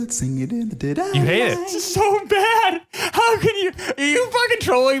 Blackbird singing in the dead of night. You hate it. It's so bad. How can you? Are you fucking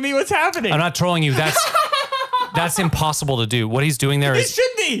trolling me? What's happening? I'm not trolling you. That's impossible to do. What he's doing there It is should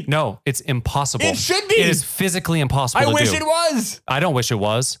be. no, it's impossible. It should be. It is physically impossible I to do. wish it was. I don't wish it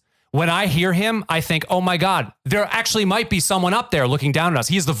was. When I hear him, I think, oh my God, there actually might be someone up there looking down at us.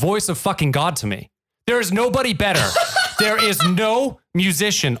 He is the voice of fucking God to me. There is nobody better. There is no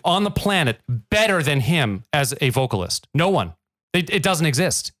musician on the planet better than him as a vocalist. No one. It doesn't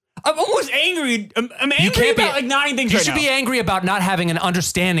exist. I'm almost angry. I'm angry about like 9 things You right should now. be angry about not having an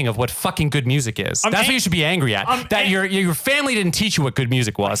understanding of what fucking good music is. That's what you should be angry at. That your family didn't teach you what good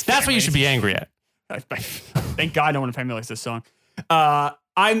music was. That's what you should be angry at. Thank God no one in family likes this song.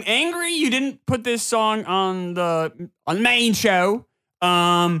 I'm angry you didn't put this song on the main show.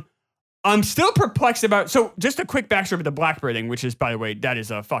 I'm still perplexed about. So just a quick backstory of the Blackbird thing, which is, by the way, that is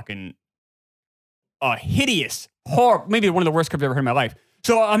a fucking hideous, horrible, maybe one of the worst covers I've ever heard in my life.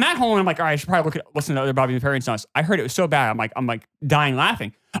 So I'm at home and I'm like, all right, I should probably listen to other Bobby McFerrin songs. I heard it was so bad. I'm like dying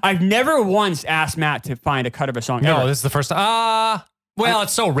laughing. I've never once asked Matt to find a cut of a song. No, ever. this is the first time. Well,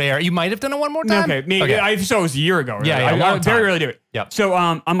 it's so rare. You might have done it one more time. Okay, maybe. I saw it was a year ago. Really. Yeah, I long very time. rarely do it. Yep. So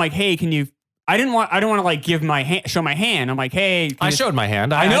I'm like, hey, can you? I don't want to like give my hand, show my hand. I'm like, hey, can I you- showed my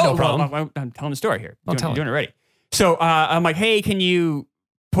hand. I had know. no problem. Well, I'm telling the story here. I'll You're tell doing it already. So I'm like, hey, can you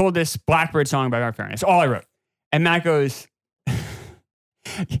pull this Blackbird song by McFerrin? That's all I wrote. And Matt goes,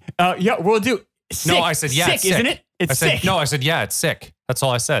 yeah, we'll do. Sick. No, I said, yeah, sick, it's sick. isn't it? It's I said, sick. no, I said, yeah, it's sick. That's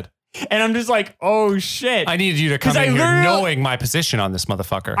all I said. And I'm just like, oh shit. I needed you to come 'Cause in I here literally- knowing my position on this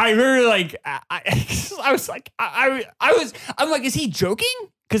motherfucker. I literally like, I was like, I'm like, is he joking?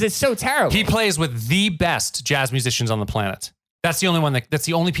 Because it's so terrible. He plays with the best jazz musicians on the planet. That's the only one that's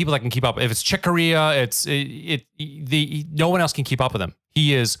the only people that can keep up. If it's Chick Corea, no one else can keep up with him.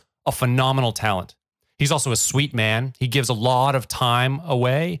 He is a phenomenal talent. He's also a sweet man. He gives a lot of time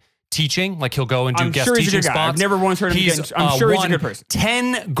away teaching. Like he'll go and do I'm guest sure he's a teaching good guy. spots. I've never once heard of him. He's, I'm sure he's a won good person.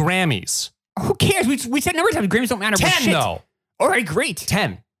 10 Grammys. Who cares? We said a number of times Grammys don't matter. 10 Shit. though. All right, great.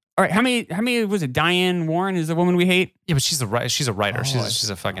 10. All right, how many was it? Diane Warren is the woman we hate. Yeah, but she's a writer. Oh, she's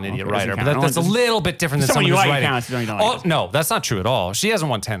a fucking idiot okay, writer. doesn't But count. that's a little bit different than Someone someone you who's like writing. counts, you don't like it. No, that's not true at all. She hasn't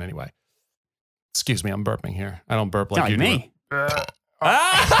won 10 anyway. Excuse me, I'm burping here. I don't burp like Not you me. do.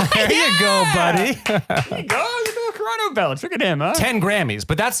 There you go, buddy. There you go. Little Corona belch. Look at him, huh? 10 Grammys,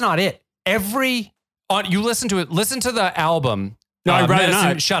 but that's not it. You listen to it. Listen to the album. No, I'd rather Medicine,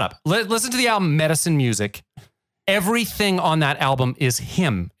 not. Shut up. Listen to the album Medicine Music. Everything on that album is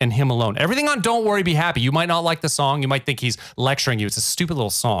him and him alone. Everything on Don't Worry, Be Happy. You might not like the song. You might think he's lecturing you. It's a stupid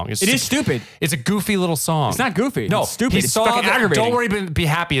little song. It is stupid. It's a goofy little song. It's not goofy. No, it's stupid. He It's saw fucking that aggravating. Don't Worry, Be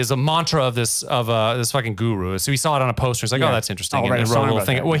Happy is a mantra of this fucking guru. So he saw it on a poster. He's like, oh, that's interesting. I'll write and a wrote song little about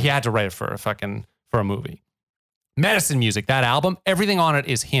thing. that. Well, he had to write it for a movie. Medicine Music, that album, everything on it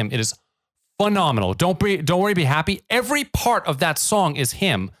is him. It is phenomenal. Don't Worry, Be Happy. Every part of that song is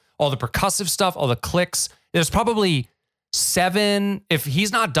him. All the percussive stuff, all the clicks. There's probably 7, if he's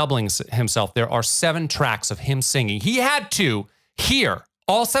not doubling himself, there are 7 tracks of him singing. He had to hear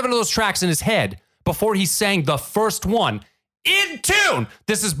all 7 of those tracks in his head before he sang the first one in tune.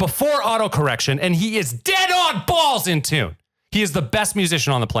 This is before autocorrection, and he is dead on balls in tune. He is the best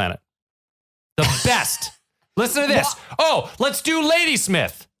musician on the planet. The best. Listen to this. Oh, let's do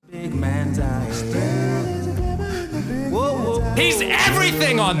Ladysmith. Big man's eyes. Whoa, whoa. He's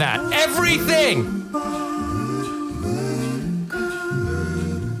everything on that. Everything.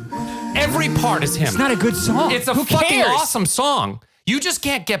 Every part is him. It's not a good song. It's a Who fucking cares? awesome song. You just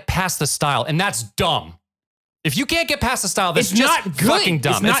can't get past the style, and that's dumb. If you can't get past the style, that's It's just not good. fucking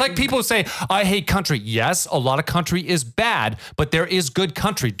dumb. It's not- It's like people who say, I hate country. Yes, a lot of country is bad, but there is good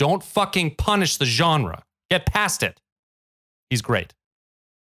country. Don't fucking punish the genre. Get past it. He's great.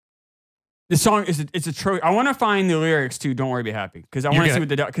 The song it's a trophy. I want to find the lyrics to "Don't Worry, Be Happy" because I want to see what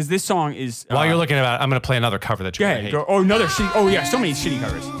because this song is. While you're looking at it, I'm going to play another cover that go you're ahead. going to hate. Go, another shitty. Oh yeah, so many shitty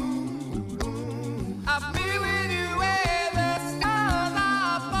covers.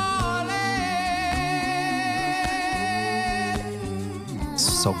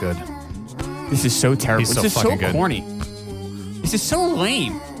 So good. This is so terrible. He's so this is fucking so good. corny. This is so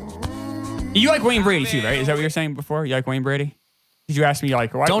lame. You like Wayne Brady too, right? Is that what you were saying before? You like Wayne Brady? Did you ask me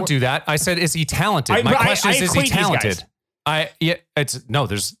like why? Don't do that. I said, is he talented? My question is he equate these talented? guys. There's not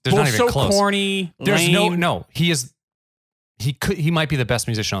Both even so close. corny. There's lame. no. He might be the best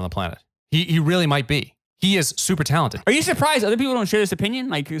musician on the planet. He really might be. He is super talented. Are you surprised other people don't share this opinion?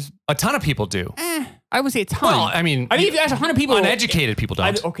 Like, A ton of people do. I would say a ton. Well, I mean, if you ask 100 people, uneducated people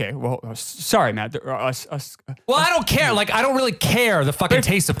don't. Okay, well, sorry, Matt. Us. Well, I don't care. Like, I don't really care the fucking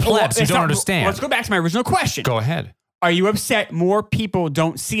taste of plebs who don't understand. Let's go back to my original question. Go ahead. Are you upset more people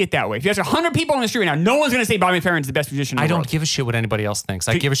don't see it that way? If you ask 100 people on the street right now, no one's going to say Bobby McFerrin's the best musician in the I world. don't give a shit what anybody else thinks.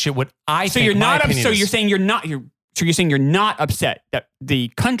 I give a shit what I So think. you're my not opinion so is. you're saying you're not so you're saying you're not upset that the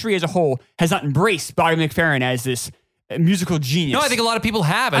country as a whole has not embraced Bobby McFerrin as this musical genius. No, I think a lot of people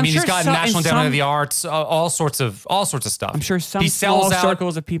have. I I'm mean, sure he's got some- National in Endowment of some- the Arts, all sorts of stuff. I'm sure some he sells small out.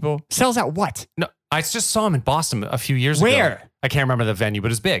 circles of people sells out what? No, I just saw him in Boston a few years ago. Where? I can't remember the venue,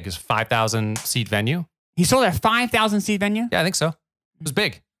 but it's big. It's a 5,000 seat venue. He sold at a 5,000 seat venue. Yeah, I think so. It was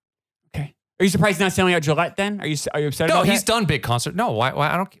big. Okay. Are you surprised he's not selling out Gillette? Then are you upset No, about that? he's done big concert. No, why?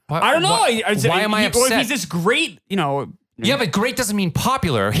 I don't. I don't know. Why am I Well, upset? if he's this great, Yeah, but great doesn't mean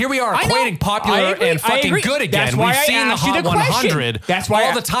popular. Here we are I know. equating popular I agree. and I fucking agree. good again. That's why We've I seen the asked you Hot the question. 100 That's why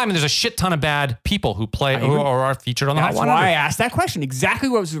all the time, and there's a shit ton of bad people who play agree. or are featured on the That's Hot why 100. I asked that question. Exactly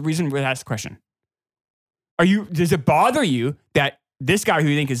what was the reason we asked the question. Does it bother you that this guy who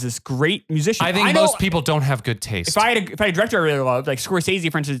you think is this great musician? I think know- most people don't have good taste. If I had a director I really loved, like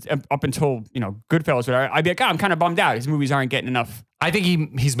Scorsese, for instance, up until Goodfellas, whatever, I'd be like, God, I'm kind of bummed out. His movies aren't getting enough. I think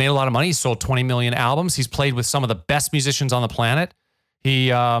he's made a lot of money. He's sold 20 million albums. He's played with some of the best musicians on the planet.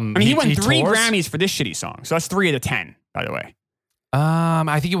 He won 3 tours. Grammys for this shitty song, so that's 3 out of 10, by the way.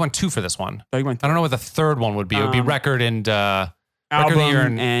 I think he won 2 for this one. So he won I don't know what the third one would be. It would be record and record of the year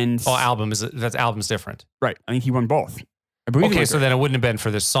album and album album's different. right. I think he won both. I believe. Okay, so then it wouldn't have been for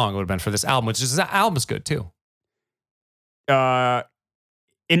this song. It would have been for this album, which is that album's good too.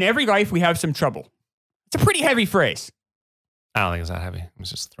 In every life we have some trouble. It's a pretty heavy phrase. I don't think it's that heavy. Let's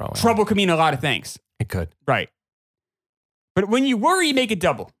just throw it. Trouble could mean a lot of things. It could. Right. But when you worry, you make it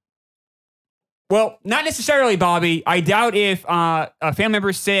double. Well, not necessarily, Bobby. I doubt if a family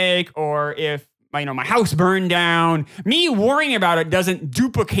member's sick or if my house burned down. Me worrying about it doesn't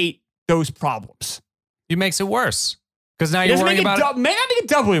duplicate those problems. It makes it worse because now It you're doesn't worrying make about it may not make it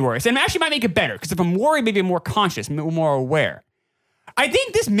doubly worse. And actually might make it better because if I'm worried, maybe I'm more conscious, more aware. I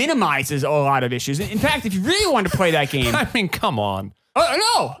think this minimizes a lot of issues. In fact, if you really want to play that game, I mean, come on.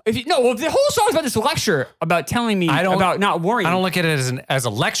 no. Well, the whole song's about this lecture about telling me about not worrying. I don't look at it as a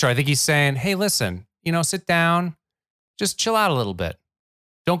lecture. I think he's saying, "Hey, listen, sit down, just chill out a little bit.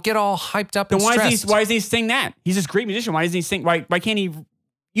 Don't get all hyped up and Then stressed." why does he sing that? He's this great musician. Why doesn't he sing? Why can't he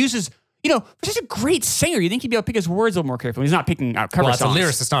use for such a great singer, you think he'd be able to pick his words a little more carefully. He's not picking out cover songs. Well, it's a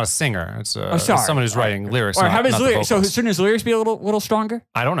lyricist, it's not a singer. It's someone who's writing lyrics. Or not, have his not lyrics. So shouldn't his lyrics be a little stronger?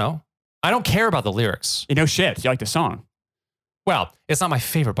 I don't know. I don't care about the lyrics. No shit. You like the song. Well, it's not my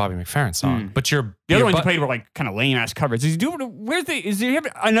favorite Bobby McFerrin song, but the other ones you played were like kind of lame ass covers. Is he have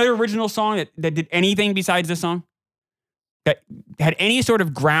another original song that did anything besides this song? That had any sort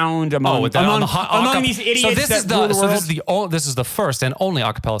of ground among these idiots. So this is the first and only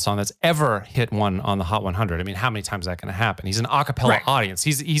a cappella song that's ever hit one on the Hot 100. I mean, how many times is that going to happen? He's an a cappella audience.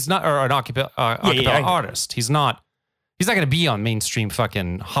 He's not or an a cappella artist. He's not going to be on mainstream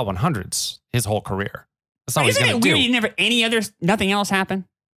fucking Hot 100s his whole career. That's not what he's going to do. Isn't it weird? Nothing else happened.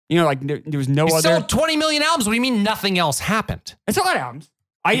 Like there was no other. He sold 20 million albums. What do you mean nothing else happened? It's a lot of albums.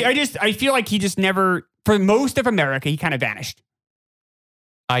 I feel like he just never. For most of America, he kind of vanished.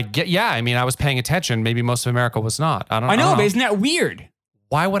 I was paying attention. Maybe most of America was not. I don't know. But isn't that weird?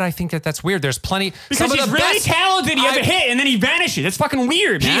 Why would I think that that's weird? There's plenty. Because he's really talented. He has a hit, and then he vanishes. That's fucking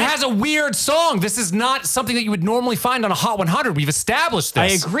weird, man. He has a weird song. This is not something that you would normally find on a Hot 100. We've established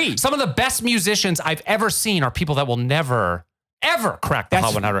this. I agree. Some of the best musicians I've ever seen are people that will never, ever crack the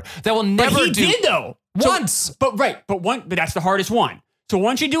Hot 100. That will never do. But he did, though. Once. But that's the hardest one. So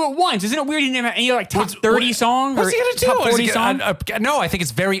once you do it once, isn't it weird you didn't have any top 30 song? What's he going to do? Top 40 song? No, I think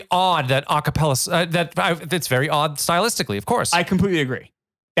it's very odd that acapella, it's very odd stylistically, of course. I completely agree.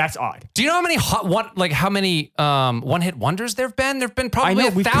 That's odd. Do you know how many one-hit wonders there have been? There have been probably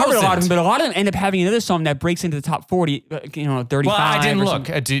 1,000. We've covered a lot of them, but a lot of them end up having another song that breaks into the top 40, 35. Well, I didn't look.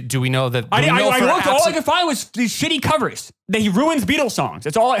 Do we know that? I looked. All I could find was these shitty covers that he ruins Beatles songs.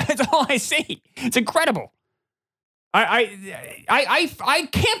 That's all I see. It's incredible. I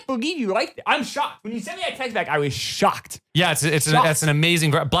can't believe you liked it. I'm shocked. When you sent me that text back, I was shocked. Yeah, it's an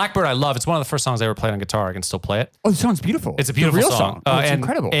amazing Blackbird. I love. It's one of the first songs I ever played on guitar. I can still play it. Oh, the song's beautiful. It's a beautiful real song. It's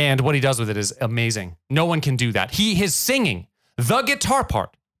incredible. And what he does with it is amazing. No one can do that. His singing, the guitar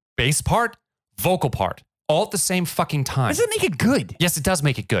part, bass part, vocal part, all at the same fucking time. Doesn't make it good. Yes, it does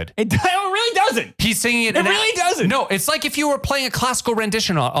make it good. It really doesn't. He's singing it. It really doesn't. No, it's like if you were playing a classical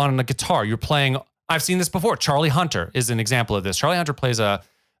rendition on a guitar. You're playing. I've seen this before. Charlie Hunter is an example of this. Charlie Hunter plays I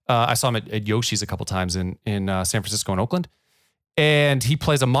saw him at Yoshi's a couple times in San Francisco and Oakland. And he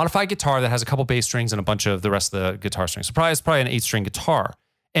plays a modified guitar that has a couple bass strings and a bunch of the rest of the guitar strings. So it's probably an 8-string guitar.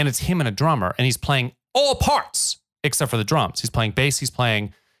 And it's him and a drummer. And he's playing all parts except for the drums. He's playing bass, he's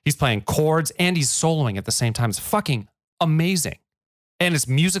playing chords, and he's soloing at the same time. It's fucking amazing. And it's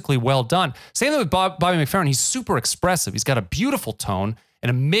musically well done. Same thing with Bobby McFerrin. He's super expressive. He's got a beautiful tone, an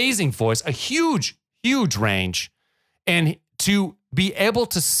amazing voice, a huge range. And to be able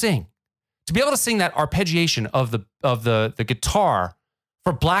to sing that arpeggiation of the guitar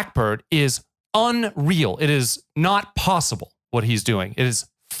for Blackbird is unreal. It is not possible what he's doing. It is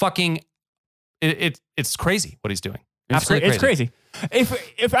fucking it's crazy what he's doing. Absolutely it's crazy.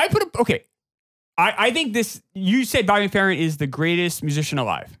 If I put I think this. You said Bobby McFerrin is the greatest musician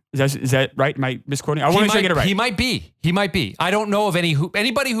alive. Is that right? Am I misquoting? I want to make sure I get it right. He might be. I don't know of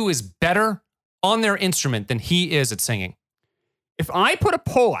anybody who is better on their instrument than he is at singing. If I put a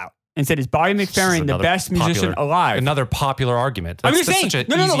poll out and said, "Is Bobby McFerrin the best musician alive?" Another popular argument. I'm just saying.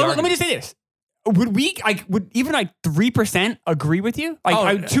 No. Let me just say this. Would 3% agree with you?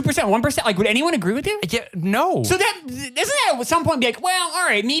 2%, 1%? Would anyone agree with you? Yeah, no. So doesn't that at some point be like, well, all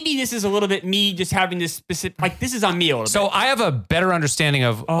right, maybe this is a little bit me just having this specific, this is on me a little bit. So I have a better understanding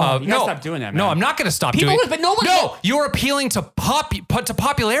of. You gotta stop doing that, man. No, I'm not going to stop doing it. But no one. No, you're appealing to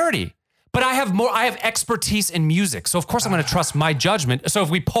popularity. But I have expertise in music. So of course I'm going to trust my judgment. So if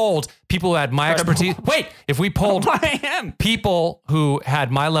we polled people who had my expertise, if we polled people who had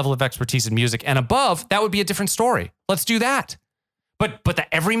my level of expertise in music and above, that would be a different story. Let's do that. But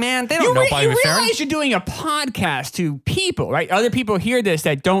the everyman, they don't know Bobby McFerrin. You realize you're doing a podcast to people, right? Other people hear this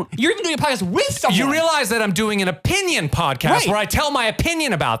that don't. You're even doing a podcast with someone. You realize that I'm doing an opinion podcast where I tell my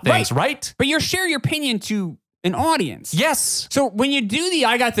opinion about things, right? But you're sharing your opinion to an audience. Yes. So when you do the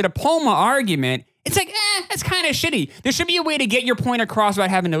I got the diploma argument, it's like, that's kind of shitty. There should be a way to get your point across without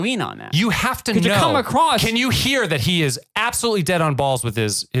having to lean on that. You have to know. You come across. Can you hear that he is absolutely dead on balls with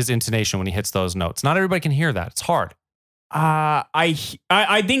his intonation when he hits those notes? Not everybody can hear that. It's hard. I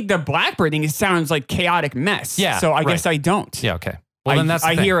think the Blackbird thing sounds like chaotic mess. Yeah. So I guess I don't. Yeah. Okay. Well, then that's the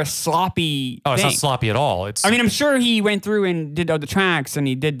I thing. hear a sloppy thing. It's not sloppy at all. I'm sure he went through and did all the tracks and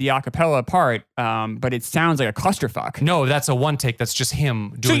he did the acapella part, but it sounds like a clusterfuck. No, that's a one take. That's just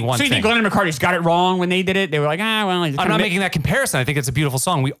him doing one thing. So you think Glenn and McCartney's got it wrong when they did it? They were like, well. I'm not making that comparison. I think it's a beautiful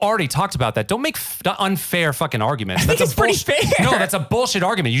song. We already talked about that. Don't make unfair fucking arguments. I think it's pretty fair. No, that's a bullshit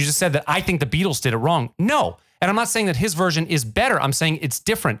argument. You just said that I think the Beatles did it wrong. No. And I'm not saying that his version is better. I'm saying it's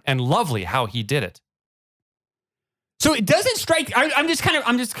different and lovely how he did it. So it doesn't strike. I'm just.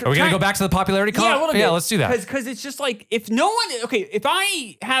 Are we going to go back to the popularity Yeah, a little bit. Yeah, let's do that. Because it's just like, if no one, okay, if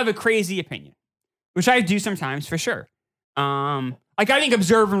I have a crazy opinion, which I do sometimes for sure. Like I think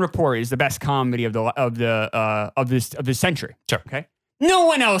Observe and Report is the best comedy of this century. Sure. Okay. No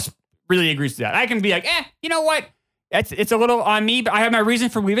one else really agrees to that. I can be like, you know what? It's a little on me, but I have my reason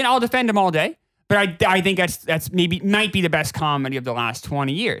for leaving. I'll defend him all day. But I think that's might be the best comedy of the last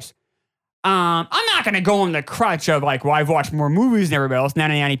 20 years. I'm not gonna go on the crutch of like, well, I've watched more movies than everybody else.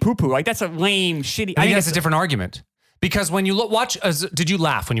 Nanny poo poo. Like that's a lame, shitty. I think that's a different argument. Because when you watch, did you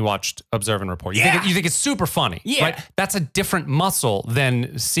laugh when you watched Observe and Report? You think it's super funny, right? That's a different muscle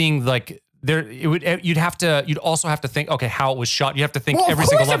than seeing like there. You'd also have to think, okay, how it was shot. You have to think every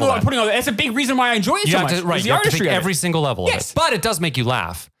single level. That's a big reason why I enjoy it so much. You have to think every single level of it. But it does make you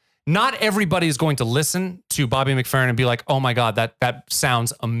laugh. Not everybody is going to listen to Bobby McFerrin and be like, oh my God, that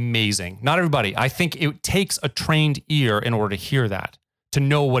sounds amazing. Not everybody. I think it takes a trained ear in order to hear that, to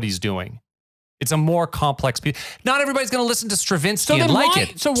know what he's doing. It's a more complex piece. Not everybody's going to listen to Stravinsky and like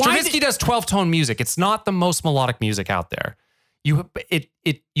it. So Stravinsky does 12-tone music. It's not the most melodic music out there. You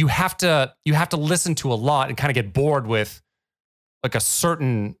have to listen to a lot and kind of get bored with like a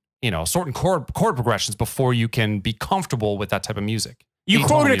certain chord progressions before you can be comfortable with that type of music. You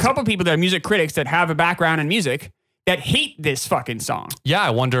quoted a couple people that are music critics that have a background in music that hate this fucking song. Yeah, I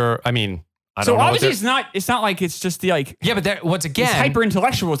wonder. I mean, I so don't know obviously it's not like it's just the like. Yeah, but once again, it's hyper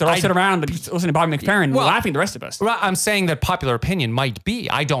intellectuals that all sit around and listen to Bobby McFerrin laughing at the rest of us. I'm saying that popular opinion might be.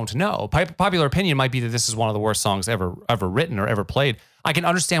 I don't know. Popular opinion might be that this is one of the worst songs ever written or ever played. I can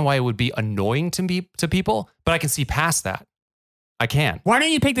understand why it would be annoying to people, but I can see past that. I can. Why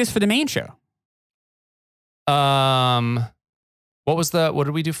don't you pick this for the main show? What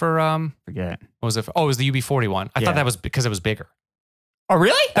did we do for forget. What was it for? Oh, it was the UB40 one. I thought that was because it was bigger. Oh,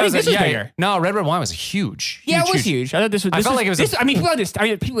 really? This was bigger. No, Red Red Wine was huge. Yeah, it was huge. I thought this was. I felt like it was.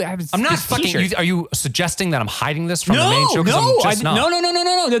 People have. I'm not fucking. Are you suggesting that I'm hiding this from the main show? No,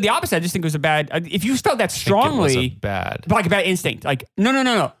 No. The opposite. I just think it was a bad. If you felt that strongly, like a bad instinct. Like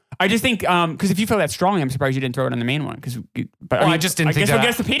no. I just think because if you feel that strongly, I'm surprised you didn't throw it on the main one. I just didn't think that. I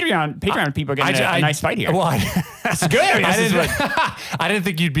guess the Patreon people are getting a nice fight here. Well, that's good. I didn't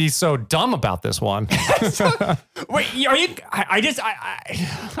think you'd be so dumb about this one. Wait, are you?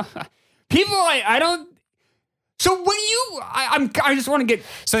 People, I don't. So when I just want to get.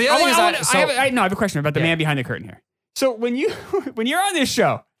 So the other thing is, I have a question about the man behind the curtain here. So when you're on this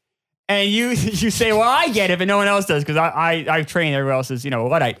show. And you say, well, I get it, but no one else does because I've trained everyone else is,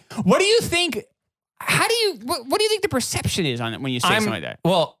 Luddite. What do you think? What do you think the perception is on it when you say something like that?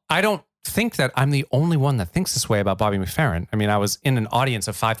 Well, I don't think that I'm the only one that thinks this way about Bobby McFerrin. I mean, I was in an audience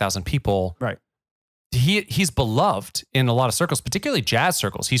of 5,000 people. Right. He's beloved in a lot of circles, particularly jazz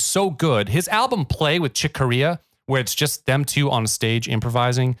circles. He's so good. His album Play with Chick Corea, where it's just them two on stage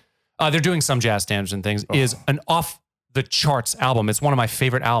improvising. They're doing some jazz standards and things, is an off the charts album. It's one of my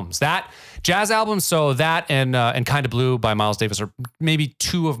favorite albums. That jazz album, so that and Kinda Blue by Miles Davis are maybe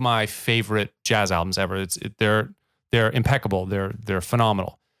two of my favorite jazz albums ever. They're impeccable. They're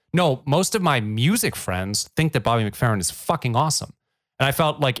phenomenal. No, most of my music friends think that Bobby McFerrin is fucking awesome, and I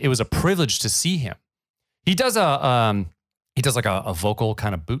felt like it was a privilege to see him. He does like a vocal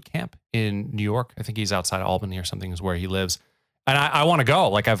kind of boot camp in New York. I think he's outside Albany or something is where he lives. And I want to go.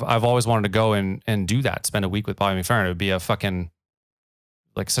 Like I've always wanted to go and do that. Spend a week with Bobby McFerrin. It would be a fucking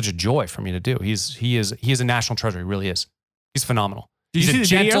like such a joy for me to do. He is a national treasure. He really is. He's phenomenal. Did you see the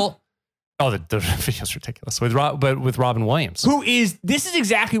gentle. Oh, the video's ridiculous with Robin Williams. This is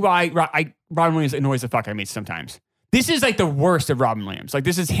exactly why Robin Williams annoys the fuck out of me sometimes. This is like the worst of Robin Williams. Like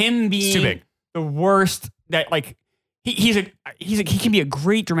this is him being it's too big. The worst that like he can be a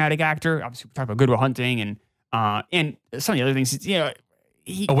great dramatic actor. Obviously, we talk about Good Will Hunting and some of the other things,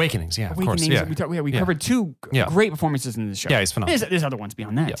 Awakenings, yeah, of course, yeah. We covered two great performances in this show. Yeah, he's phenomenal. There's other ones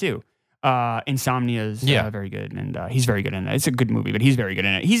beyond that too. Insomnia is very good, and he's very good in it. It's a good movie, but he's very good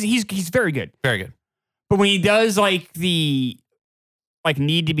in it. He's very good, very good. But when he does like the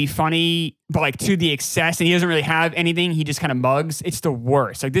need to be funny, but like to the excess, and he doesn't really have anything, he just kind of mugs. It's the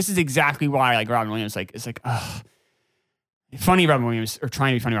worst. Like this is exactly why like Robin Williams it's like funny Robin Williams or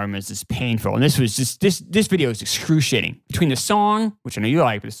trying to be funny Robin Williams is painful, and this was just this video is excruciating. Between the song, which I know you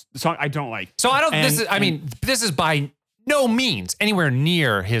like, but the song I don't like. So I don't. This is by no means anywhere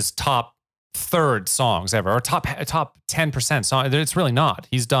near his top third songs ever or top 10% song. It's really not.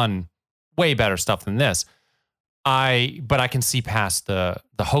 He's done way better stuff than this. But I can see past the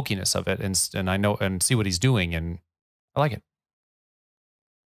hokiness of it, and I know and see what he's doing, and I like it.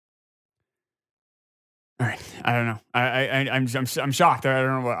 All right. I don't know. I'm shocked. I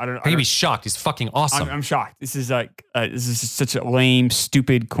don't know what. How can you be shocked? He's fucking awesome. I'm shocked. This is like this is such a lame,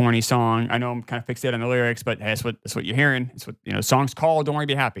 stupid, corny song. I know I'm kind of fixated on the lyrics, but hey, that's what you're hearing. It's what the song's called. Don't worry,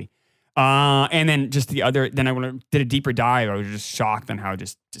 be happy. And then just the other. Then I did a deeper dive. I was just shocked on how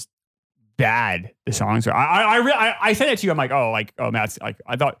just bad the songs are. I said that to you. I'm like, Matt's like.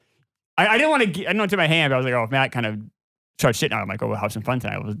 I thought I didn't want to. I didn't want to my hand, but I was like, if Matt kind of starts shitting out, I'm like, we'll have some fun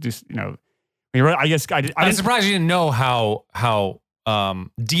tonight. We'll just I guess I'm surprised you didn't know how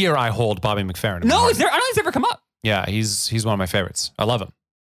dear I hold Bobby McFerrin. No, I don't think it's ever come up. Yeah, he's one of my favorites. I love him.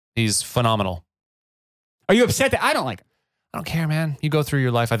 He's phenomenal. Are you upset that I don't like him? I don't care, man. You go through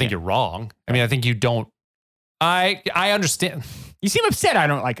your life. I think you're wrong. I mean, I think you don't. I understand. You seem upset I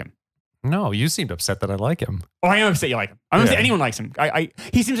don't like him. No, you seemed upset that I like him. Oh, I am upset you like him. I don't think anyone likes him.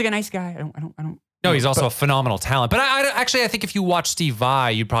 He seems like a nice guy. I don't. No, he's also a phenomenal talent. But I think if you watch Steve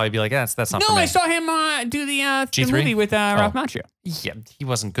Vai, you'd probably be like, that's not for me. No, I saw him do the movie with Ralph Macchio. Yeah, he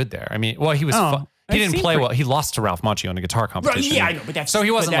wasn't good there. I mean, well, he was. He didn't play well. He lost to Ralph Macchio in a guitar competition. Right, yeah, I know, but that's so he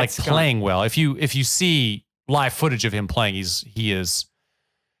wasn't like playing well. If you see live footage of him playing, he is.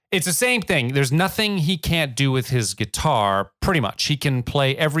 It's the same thing. There's nothing he can't do with his guitar. Pretty much, he can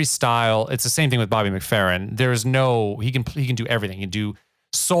play every style. It's the same thing with Bobby McFerrin. He can do everything. He can do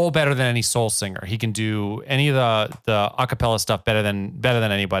soul better than any soul singer. He can do any of the acapella stuff better than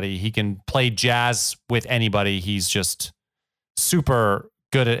anybody. He can play jazz with anybody. He's just super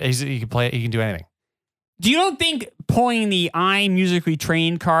good at. He can do anything. Do you don't think pulling the I'm musically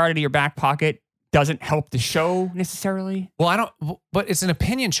trained card out of your back pocket doesn't help the show necessarily? Well, I don't. But it's an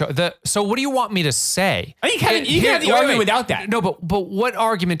opinion show. So what do you want me to say? I think you can have the argument without that. No, but what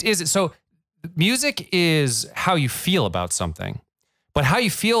argument is it? So music is how you feel about something. But how you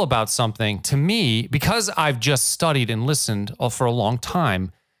feel about something, to me, because I've just studied and listened for a long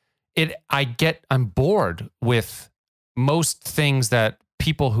time, I'm bored with most things that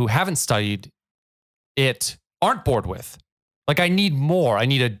people who haven't studied it aren't bored with. Like, I need more. I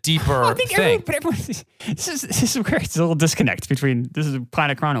need a deeper thing. This is great. It's a little disconnect between, this is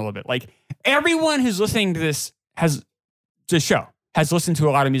Planet Chrono a little bit. Like, everyone who's listening to this has listened to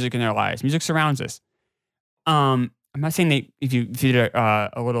a lot of music in their lives. Music surrounds us. I'm not saying that if you did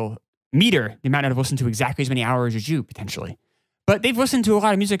a little meter, they might not have listened to exactly as many hours as you, potentially. But they've listened to a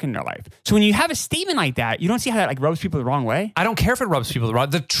lot of music in their life. So when you have a statement like that, you don't see how that like rubs people the wrong way? I don't care if it rubs people the wrong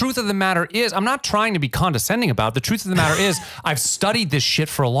way. The truth of the matter is, I'm not trying to be condescending about it. The truth of the matter is, I've studied this shit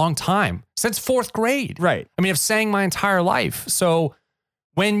for a long time. Since 4th grade. Right. I mean, I've sang my entire life. So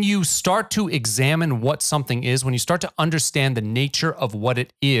when you start to examine what something is, when you start to understand the nature of what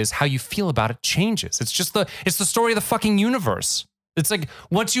it is, how you feel about it changes. It's the story of the fucking universe. It's like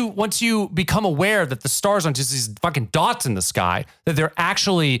once you become aware that the stars aren't just these fucking dots in the sky, that they're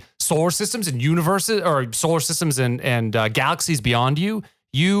actually solar systems and universes, or solar systems and galaxies beyond you,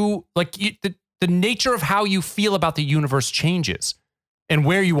 the nature of how you feel about the universe changes, and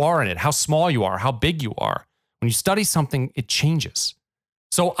where you are in it, how small you are, how big you are. When you study something, it changes.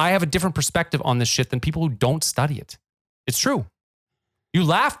 So I have a different perspective on this shit than people who don't study it. It's true. You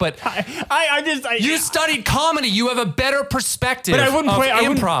laugh, but you studied comedy. You have a better perspective. But I wouldn't play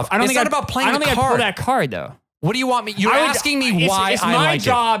improv. It's not about playing the card. I don't think I'd pull that card though. What do you want me? You're asking me why it's I my like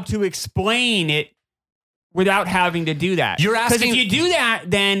job to explain it without having to do that. You're asking, because if you do that,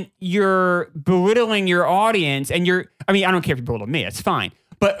 then you're belittling your audience, and I don't care if you belittle me. It's fine.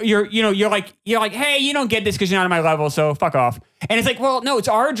 But you're like, hey, you don't get this because you're not on my level, so fuck off. And it's like, well, no, it's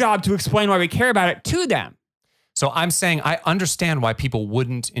our job to explain why we care about it to them. So I'm saying I understand why people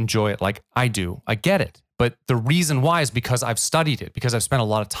wouldn't enjoy it like I do. I get it. But the reason why is because I've studied it, because I've spent a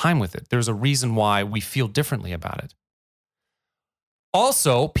lot of time with it. There's a reason why we feel differently about it.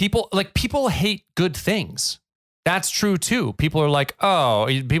 Also, people hate good things. That's true too. People are like, oh,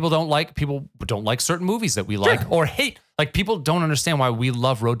 people don't like certain movies that we like, or hate. Like, people don't understand why we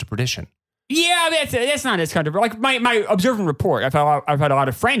love Road to Perdition. Yeah, that's not as controversial. Like my observant report, I've had a lot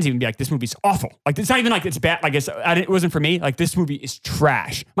of friends even be like, this movie's awful. Like, it's not even like it's bad. Like, it wasn't for me. Like, this movie is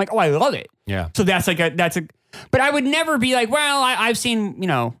trash. I'm like, oh, I love it. Yeah. So but I would never be like, well, I've seen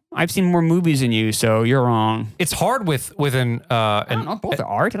more movies than you, so you're wrong. It's hard with an. I don't know. Both are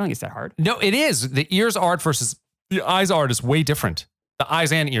art. I don't think it's that hard. No, it is. The ears art versus the eyes art is way different. The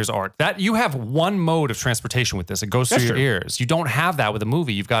eyes and ears art. That you have one mode of transportation with this. It goes through your ears. You don't have that with a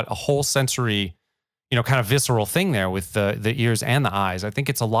movie. You've got a whole sensory, kind of visceral thing there with the ears and the eyes. I think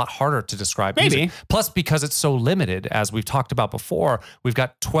it's a lot harder to describe. Maybe. Music. Plus, because it's so limited, as we've talked about before, we've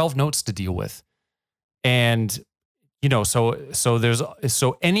got 12 notes to deal with. And,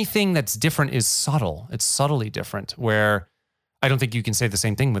 so anything that's different is subtle. It's subtly different, where I don't think you can say the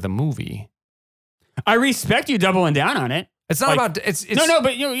same thing with a movie. I respect you doubling down on it. It's not about it's no,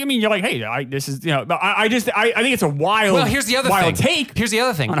 but I mean, you're like, hey, this is but I think it's a wild. Well, here's the other wild thing. take. Here's the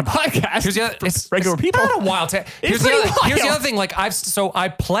other thing on a podcast. Here's the other. It's regular people. Not a wild take. Here's the other thing. Like I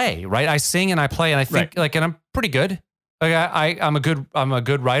play, right? I sing and I play, and I think and I'm pretty good. Like I'm a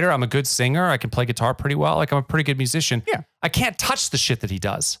good writer. I'm a good singer. I can play guitar pretty well. Like I'm a pretty good musician. Yeah. I can't touch the shit that he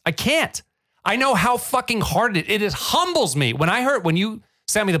does. I can't. I know how fucking hard it humbles me. When you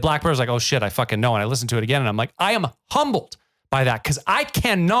sent me the Blackbird, I was like, oh shit, I fucking know. And I listened to it again, and I'm like, I am humbled by that, because I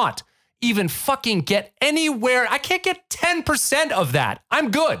cannot even fucking get anywhere. I can't get 10% of that.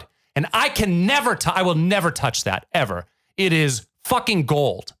 I'm good. And I can never, I will never touch that ever. It is fucking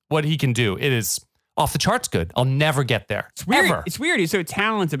gold what he can do. It is off the charts good. I'll never get there. It's weird. Ever. It's weird. He's so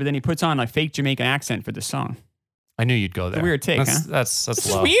talented, but then he puts on a fake Jamaican accent for the song. I knew you'd go there. It's a weird take, huh? That's It's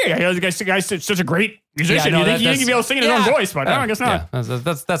low. weird. The guy's such a great musician. Yeah, You think he'd be able to sing in his own voice, but I guess not. Yeah,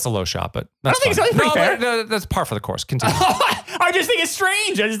 that's a low shot, but I don't think so. It's pretty fair. But, that's par for the course. Continue. I just think it's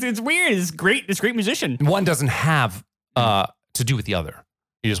strange. It's weird. It's great. This great musician. One doesn't have to do with the other.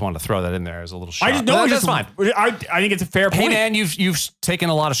 You just wanted to throw that in there as a little shot. I just know that's fine. I think it's a fair point. Hey man, you've taken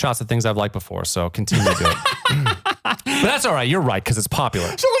a lot of shots at things I've liked before, so continue to do it. But that's all right. You're right, because it's popular.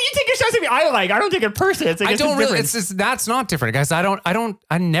 So when you take your shots at me, I don't take it personally. I don't really. That's not different, guys.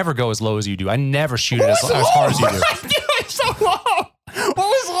 I never go as low as you do. I never shoot it as hard as you do. It's so low. What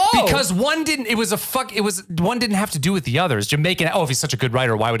was low? Because one didn't. One didn't have to do with the others. Jamaican. Oh, if he's such a good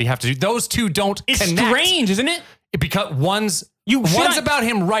writer, why would he have to do? Those two don't connect. It's strange, isn't it? Because one's about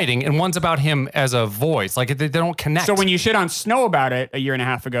him writing and one's about him as a voice. Like they don't connect. So when you shit on Snow about it a year and a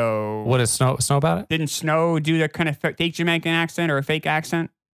half ago, what is Snow about it? Didn't Snow do that kind of fake Jamaican accent or a fake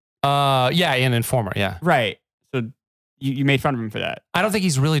accent? Yeah, in Informer, yeah. Right. So you made fun of him for that. I don't think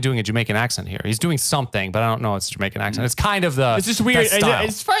he's really doing a Jamaican accent here. He's doing something, but I don't know it's a Jamaican accent. It's kind of the. It's just weird. It's a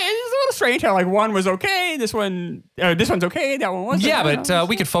little strange how like one was okay, this one's okay, that one wasn't. Yeah, but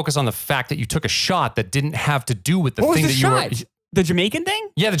we could focus on the fact that you took a shot that didn't have to do with the thing that you were. The Jamaican thing?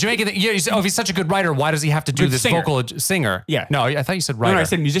 Yeah, the Jamaican thing. Yeah, if he's such a good writer, why does he have to do this vocal singer? Yeah. No, I thought you said writer. No, I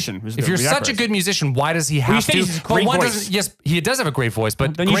said musician. If you're such a good musician, why does he have to? He's a great voice. Yes, he does have a great voice,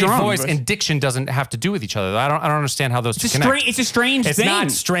 but great voice and diction doesn't have to do with each other. I don't understand how those two connect. It's a strange thing. It's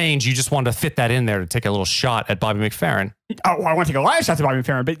not strange. You just wanted to fit that in there to take a little shot at Bobby McFerrin. Oh, well, I want to take a live shot at Bobby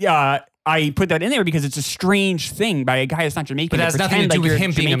McFerrin, but I put that in there because it's a strange thing by a guy that's not Jamaican. But it has nothing to do with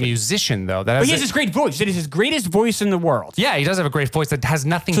him being a musician, though. But he has this great voice. It is his greatest voice in the world. Yeah, he does have a great voice that has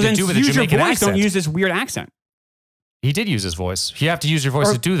nothing to do with a Jamaican accent. Don't use this weird accent. He did use his voice. You have to use your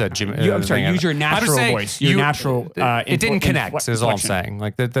voice to do that. I'm sorry, use your natural voice. Your natural. It didn't connect, is all I'm saying.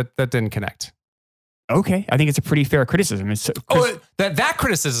 Like that didn't connect. Okay, I think it's a pretty fair criticism. That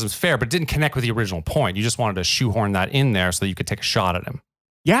criticism is fair, but it didn't connect with the original point. You just wanted to shoehorn that in there so that you could take a shot at him.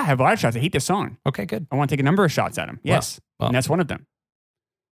 Yeah, I have live shots. I hate this song. Okay, good. I want to take a number of shots at him. Yes. Well. And that's one of them.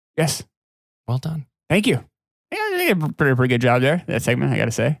 Yes. Well done. Thank you. Yeah, I did a pretty good job there, that segment, I got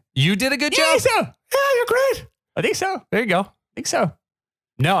to say. You did a good job? I think so. Yeah, you're great. I think so. There you go. I think so.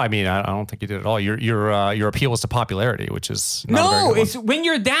 No, I mean, I don't think you did at all. Your appeal was to popularity, which is not a very good one. It's when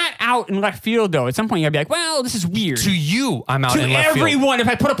you're that out in left field, though. At some point, you gotta be like, well, this is weird. To you, I'm out in left field. To everyone, if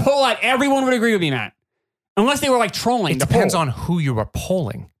I put a poll out, everyone would agree with me, Matt. Unless they were like trolling. It depends on who you are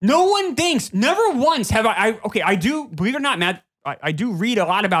polling. No one thinks. Never once have I do, believe it or not, Matt, I do read a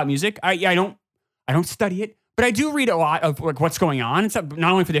lot about music. I don't study it, but I do read a lot of like what's going on and stuff,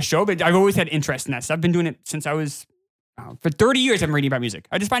 not only for this show, but I've always had interest in that stuff. I've been doing it since I was, for 30 years I've been reading about music.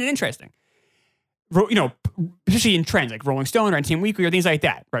 I just find it interesting. You know, especially in trends like Rolling Stone or Entertainment Weekly or things like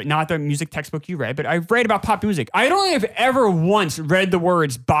that, right? Not the music textbook you read, but I've read about pop music. I don't think I've ever once read the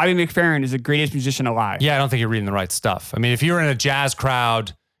words Bobby McFerrin is the greatest musician alive. Yeah, I don't think you're reading the right stuff. I mean, if you're in a jazz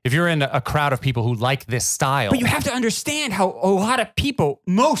crowd, if you're in a crowd of people who like this style. But you have to understand how a lot of people,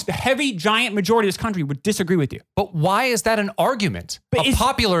 the heavy, giant majority of this country would disagree with you. But why is that an argument?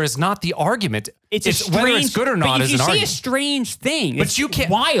 Popular is not the argument. It's whether it's good or not is an argument. You see a strange thing. But you can't.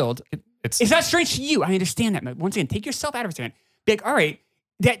 Wild. It's not strange to you. I understand that. But once again, take yourself out of it. Be like, all right,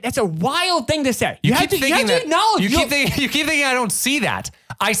 that's a wild thing to say. You have to acknowledge. You keep thinking I don't see that.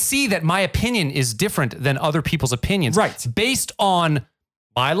 I see that my opinion is different than other people's opinions. Right. Based on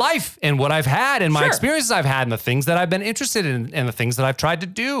my life and what I've had and my experiences I've had and the things that I've been interested in and the things that I've tried to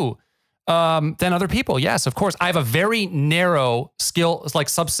do than other people. Yes, of course. I have a very narrow skill, like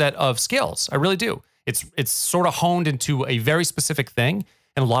subset of skills. I really do. It's sort of honed into a very specific thing.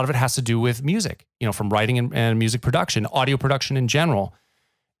 And a lot of it has to do with music, you know, from writing and music production, audio production in general.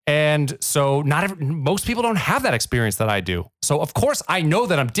 And so most people don't have that experience that I do. So of course I know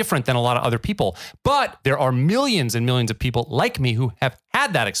that I'm different than a lot of other people, but there are millions and millions of people like me who have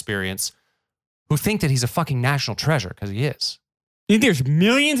had that experience who think that he's a fucking national treasure because he is. You think there's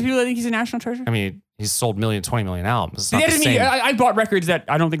millions of people that think he's a national treasure? I mean, he's sold 20 million albums. It's not That the doesn't mean same. I bought records that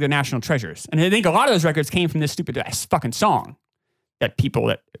I don't think they're national treasures. And I think a lot of those records came from this stupid ass fucking song that people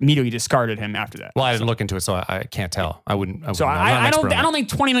that immediately discarded him after that. Well, I didn't look into it, so I can't tell. I wouldn't. So I'm not an I expert on don't it. think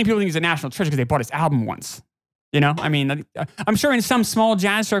 20 million people think he's a national treasure because they bought his album once. You know, I mean, I'm sure in some small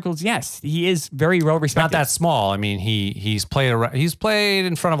jazz circles, yes, he is very well respected. Not that small. I mean, he's played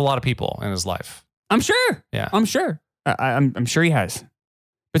in front of a lot of people in his life. I'm sure. Yeah. I'm sure. I'm sure he has.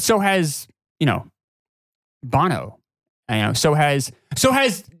 But so has, Bono. So has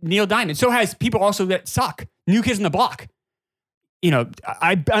Neil Diamond. So has people also that suck. New Kids on the Block.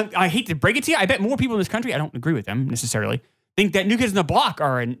 I hate to break it to you. I bet more people in this country, I don't agree with them necessarily, think that New Kids on the Block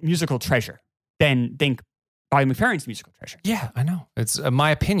are a musical treasure than think Bobby McFerrin's musical treasure. Yeah, I know. It's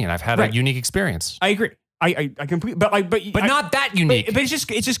my opinion. I've had a unique experience. I agree. I completely, but not that unique. But it's just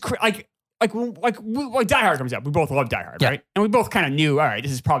like Die Hard comes out. We both love Die Hard, Yeah. right? And we both kind of knew, all right,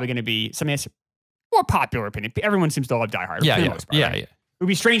 this is probably going to be something that's more popular opinion. Everyone seems to love Die Hard. Yeah, for the yeah, most part, yeah, right? yeah. It would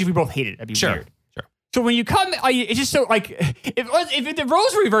be strange if we both hated it. That'd be Sure, weird. sure. So when you come, it's just so like if the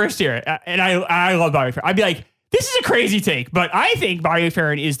roles reversed here, and I love Bobby McFerrin, I'd be like, this is a crazy take, but I think Bobby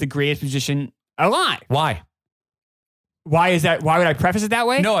McFerrin is the greatest musician alive. Why? Why is that? Why would I preface it that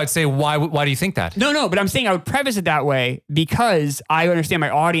way? No, I'd say why do you think that? No, but I'm saying I would preface it that way because I understand my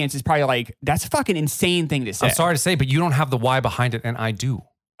audience is probably like, that's a fucking insane thing to say. I'm sorry to say, but you don't have the why behind it, and I do.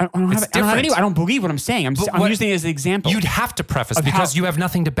 I don't have different. any. I don't believe what I'm saying. I'm using it as an example. You'd have to preface because you have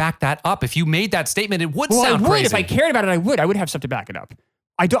nothing to back that up. If you made that statement, it would Well, sound I would. crazy. If I cared about it, I would. I would have stuff to back it up.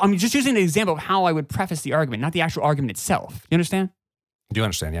 I'm just using the example of how I would preface the argument, not the actual argument itself. You understand? I do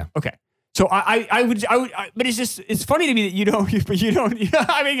understand, yeah. Okay. So I would, but it's funny to me that you don't,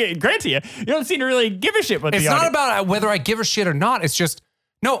 I mean, granted to you, you don't seem to really give a shit what It's the not audience. about whether I give a shit or not. It's just,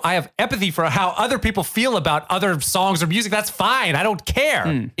 no, I have empathy for how other people feel about other songs or music. That's fine. I don't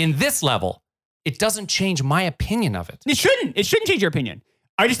care. In this level, it doesn't change my opinion of it. It shouldn't change your opinion.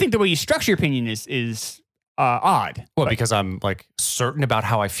 I just think the way you structure your opinion is odd. Well, because I'm like certain about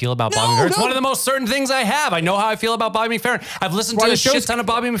how I feel about Bobby McFerrin. It's one of the most certain things I have. I know how I feel about Bobby McFerrin. I've listened to a shit ton of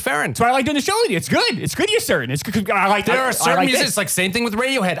Bobby McFerrin. That's why I like doing the show with you. It's good. It's good you're certain. It's good. I like There are certain music. musicians, like same thing with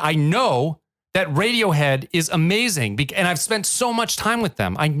Radiohead. I know that Radiohead is amazing, and I've spent so much time with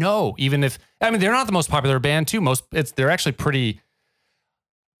them. I know, even if, I mean, they're not the most popular band too. They're actually pretty,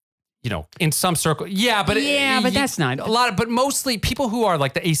 in some circle. Yeah, but that's not a lot of, but mostly people who are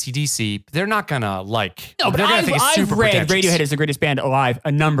like the AC/DC, they're not gonna like. No, but they're gonna think it's I've super read pretentious. Radiohead is the greatest band alive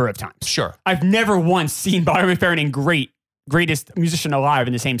a number of times. Sure. I've never once seen Bobby McFerrin and greatest musician alive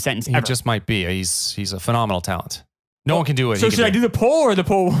in the same sentence He ever. just might be. He's a phenomenal talent. No one can do it. So he can should I do the poll or the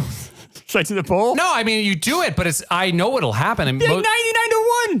poll? Should I do the poll? No, I mean you do it, but I know what'll happen. And Be like 99 to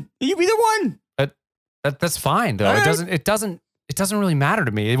 1. You be the one. that's fine though. All right. It doesn't really matter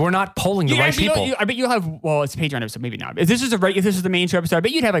to me. We're not polling the right people. I bet you'll have. Well, it's a Patreon episode, maybe not. If this is the main show episode, I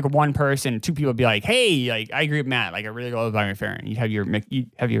bet you'd have like one person, two people be like, "Hey, like I agree with Matt. Like I really love Bobby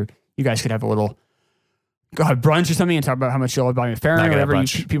McFerrin." You guys could have a little go have brunch or something and talk about how much you love Bobby McFerrin or whatever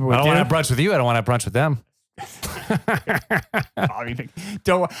people would I don't do. want to have brunch with you. I don't want to have brunch with them.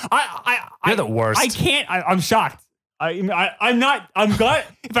 You're the worst. I can't. I'm shocked. I'm glad.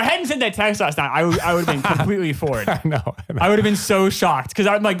 If I hadn't sent that text last night, I would have been completely forward. I know. I would have been so shocked because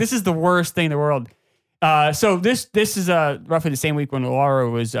I'm like, this is the worst thing in the world. So this is roughly the same week when Laura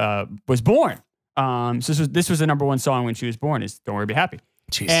was born. So this was the number one song when she was born. Is "Don't Worry, Be Happy."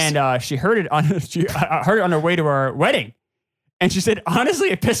 Jesus. And she heard it on her way to our wedding. And she said, honestly,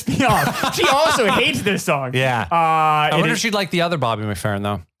 it pissed me off. She also hates this song. Yeah. I wonder if she'd like the other Bobby McFerrin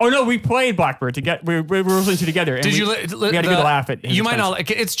though. Oh no, we played Blackbird together. We were listening to it together. And we had a good laugh at his You might expense. not like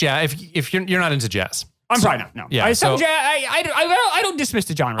it's jazz. If you're not into jazz. I'm probably not. No. Yeah, I don't dismiss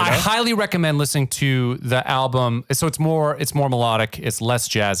the genre. I though. highly recommend listening to the album. So it's more melodic. It's less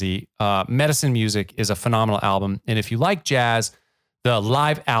jazzy. Medicine Music is a phenomenal album. And if you like jazz, the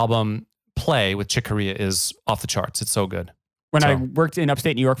live album Play with Chick Corea is off the charts. It's so good. When I worked in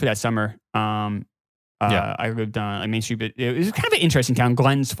upstate New York for that summer, Yeah. I lived on Main Street. But it was kind of an interesting town,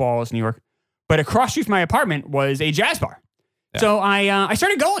 Glens Falls, New York. But across street from my apartment was a jazz bar. Yeah. So I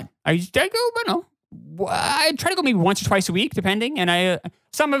started going. I try to go maybe once or twice a week, depending. And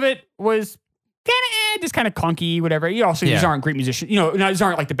some of it was just kind of clunky, whatever. You also these aren't great musicians. These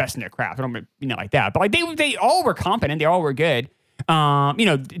aren't like the best in their craft. I don't mean like that. But like they all were competent. They all were good.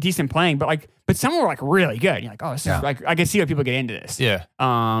 Decent playing. But some were like really good. You're like, oh, this is like I can see why people get into this. Yeah. So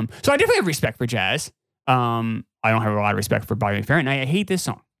I definitely have respect for jazz. I don't have a lot of respect for Bobby McFerrin. I hate this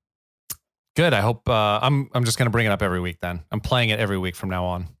song. Good. I hope I'm just gonna bring it up every week. Then I'm playing it every week from now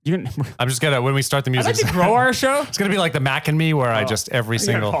on. I'm just gonna when we start the I'd music. like to grow our show. It's gonna be like the Mac and Me, where I just every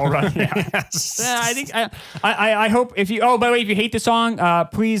single. Yes. I think I hope if you. Oh, by the way, if you hate the song,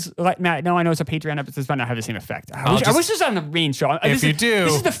 please let Matt know. I know it's a Patreon episode, so it might not have the same effect. I wish this was on the main show. If you do,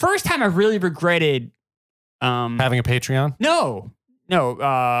 this is the first time I've really regretted having a Patreon. No,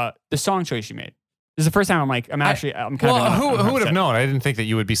 the song choice you made. This is the first time I'm kind of. Who would have known? I didn't think that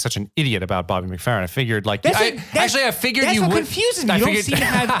you would be such an idiot about Bobby McFerrin. I figured I figured that's you what would. Confuses me. You don't seem to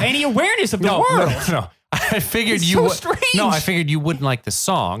have any awareness of the world. No. I figured it's you so would. strange. No, I figured you wouldn't like the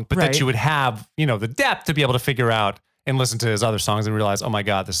song, but that you would have, the depth to be able to figure out and listen to his other songs and realize, oh my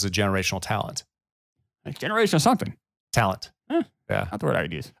God, this is a generational talent. A generational something. Talent. Yeah. Not the word I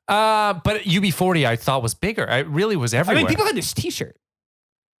would use. But UB40 I thought was bigger. It really was everywhere. I mean, people had this T-shirt.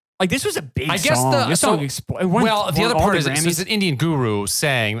 Like, this was a big song. I guess the other part is it's an Indian guru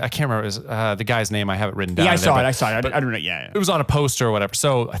saying, I can't remember the guy's name. I have it written down. Yeah, I saw it. But I don't know. Yeah. It was on a poster or whatever.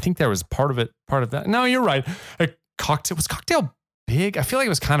 So I think there was part of that. No, you're right. Was Cocktail big? I feel like it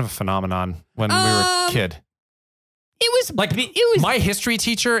was kind of a phenomenon when we were a kid. It was my history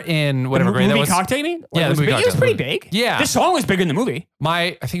teacher in whatever grade that was. Cocktail, you mean? Yeah, it was pretty big. Yeah. This song was bigger in the movie.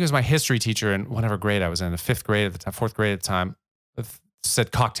 I think it was my history teacher in whatever grade I was in, the fourth grade at the time,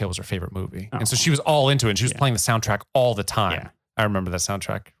 said Cocktail was her favorite movie. And so she was all into it. And she was playing the soundtrack all the time. Yeah. I remember that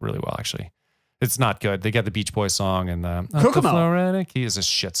soundtrack really well, actually. It's not good. They got the Beach Boys song and Kokomo. He is a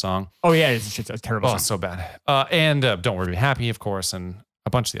shit song. Oh, yeah. It's a terrible song. Oh, it's so bad. And Don't Worry Be Happy, of course, and a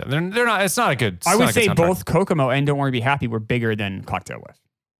bunch of the other. They're not, it's not a good I would say both Kokomo and Don't Worry Be Happy were bigger than Cocktail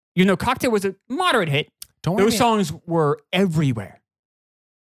was. Cocktail was a moderate hit. Those songs were everywhere.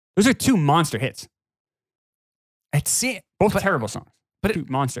 Those are two monster hits. Both terrible songs. But two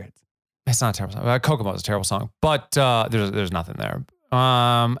monster hits. It's not a terrible song. Kokomo is a terrible song, but there's nothing there.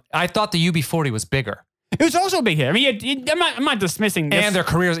 I thought the UB40 was bigger. It was also a big hit. I mean, I'm not dismissing this. And their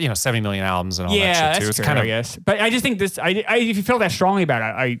careers, 70 million albums and all that shit too. It's true, I guess. But I just think this. If you feel that strongly about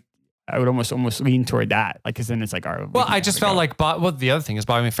it, I would almost lean toward that. Like, because then it's like, I just felt like, the other thing is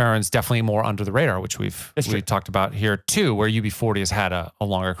Bobby McFerrin's definitely more under the radar, which we've talked about here too, where UB40 has had a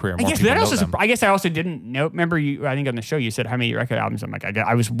longer career. More I guess I also didn't know. Remember, I think on the show you said how many record albums. I'm like,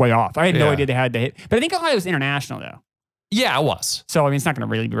 I was way off. I had no idea they had the hit, but I think a lot of it was international though. Yeah, it was. So I mean, it's not going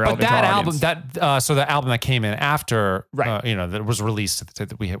to really be relevant. But that to our album, audience. so the album that came in after, that was released,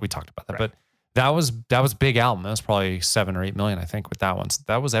 we talked about that, but that was a big album. That was probably 7 or 8 million, I think, with that one. So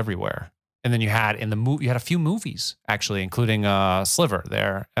that was everywhere. And then you had you had a few movies actually, including Sliver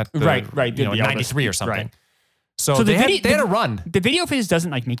there at the, 93 or something. Right. So they had a run. The video for this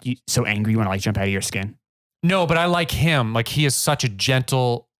doesn't make you so angry you want to jump out of your skin. No, but I like him. Like, he is such a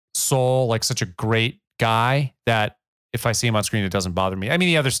gentle soul, like such a great guy that if I see him on screen, it doesn't bother me. I mean,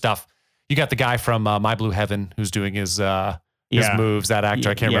 the other stuff, you got the guy from My Blue Heaven who's doing his moves. That actor,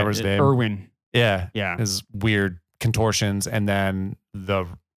 I can't remember his name. Irwin. Yeah. His weird contortions, and then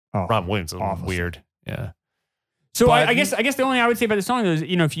Ron Williams is weird. Yeah. So I guess the only thing I would say about the song is,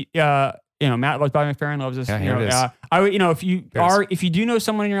 if you Matt loves Bobby McFerrin, loves this. Yeah, here it is. I would, if you do know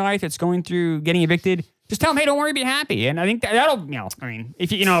someone in your life that's going through getting evicted, just tell them, hey, don't worry, be happy. And I think that'll,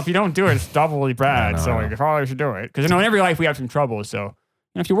 if you don't do it, it's doubly bad. So you probably should do it. Because in every life we have some trouble. So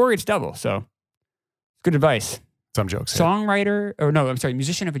if you're worried, it's double. So it's good advice. Some jokes. Songwriter,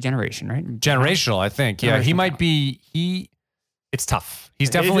 musician of a generation, right? Generational, I think. Yeah, he might be. It's tough. He's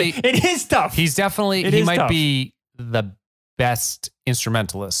definitely. It is tough. He's definitely. He might be the best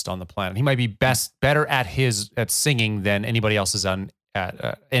instrumentalist on the planet. He might be better at singing than anybody else is on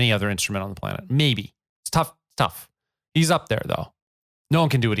at any other instrument on the planet. Maybe. It's tough. He's up there though. No one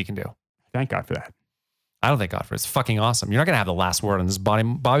can do what he can do. Thank God for that. I don't thank God for it. It's fucking awesome. You're not gonna have the last word on this Bobby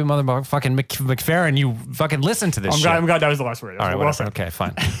motherfucking McFerrin. You fucking listen to this. I'm glad that was the last word. All right, well, okay,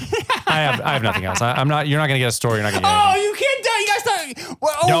 fine. I have nothing else. I'm not. You're not gonna get a story. You're not gonna get anything. You can't. You guys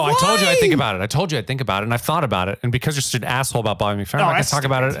don't. No, I told you I think about it. I told you I think about it, and I've thought about it. And because you're such an asshole about Bobby McFerrin, I'm not gonna talk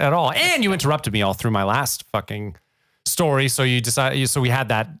about it at all. And you interrupted me all through my last fucking story. So you decided. So we had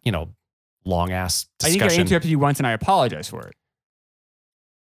that long ass discussion. I think I interrupted you once, and I apologize for it.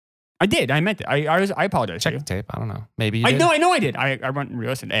 I did. I meant it. I apologize. Check the tape. I don't know. Maybe you did. I know I did. I went and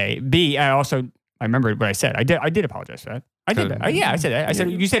re-listened. A. B. I remembered what I said. I did apologize for that. I did that. I said that. I said,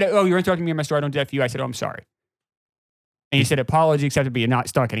 you said, you're interrupting me in my story. I don't do that for you. I said, I'm sorry. And you said, apology accepted, but you're not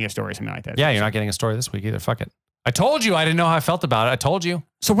still not getting a story or something like that. Yeah, you're not getting a story this week either. Fuck it. I told you I didn't know how I felt about it. I told you.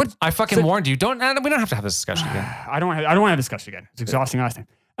 So what? I fucking warned you. We don't have to have this discussion again. I don't want to have this discussion again. It's exhausting last time.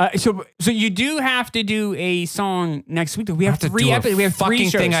 So you do have to do a song next week. We have 3 episodes. We have 3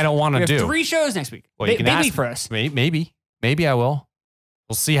 shows. Thing I don't want to do. 3 shows next week. Well, you can ask for us. Maybe I will.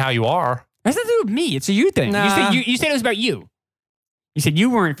 We'll see how you are. That's nothing to do with me. It's a you thing. Nah. You said it was about you. You said you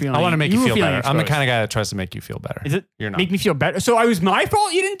weren't feeling. I want to make you feel better. Exposed. I'm the kind of guy that tries to make you feel better. Is it? You're not. Make me feel better. So it was my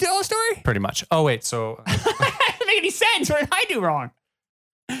fault you didn't tell a story? Pretty much. Oh, wait. So. That doesn't make any sense. What did I do wrong?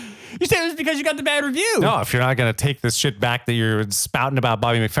 You said it was because you got the bad review. No, if you're not going to take this shit back that you're spouting about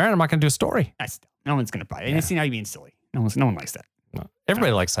Bobby McFerrin, I'm not going to do a story. No one's going to buy it. And see, now you're being silly. No one likes that. No.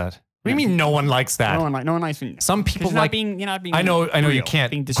 Everybody likes that. What do you mean no one likes that? No one likes me. Some people you're not being I know real, you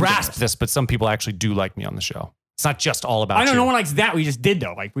can't being grasp this, but some people actually do like me on the show. It's not just all about I know you. no one likes that. We just did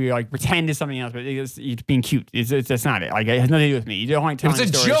though. Like we pretend it's something else, but it's being cute. That's not it. Like it has nothing to do with me. You don't like telling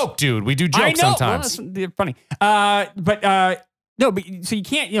It's a stories. joke, dude. We do jokes I know. sometimes. Well, they're funny. No, but so you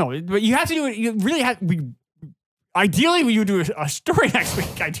can't. But you have to do it. You really have. Ideally, we would do a story next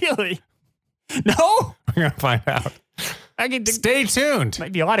week. Ideally, no. We're gonna find out. Stay tuned.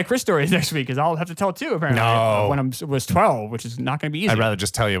 Might be a lot of Chris stories next week because I'll have to tell two apparently. No. When I was 12, which is not going to be easy. I'd rather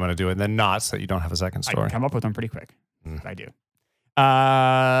just tell you when to do it than not, so that you don't have a second I story. can come up with them pretty quick. But I do.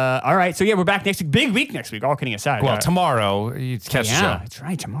 All right. So yeah, we're back next week. Big week next week. All kidding aside. Well, tomorrow you catch the show. That's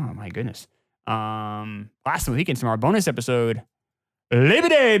right. Tomorrow. My goodness. Last weekend tomorrow. Bonus episode. Labor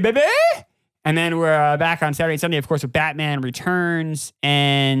Day, baby. And then we're back on Saturday and Sunday, of course, with Batman Returns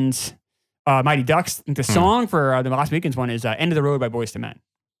and Mighty Ducks. The song for the last weekend's one is End of the Road by Boyz II Men.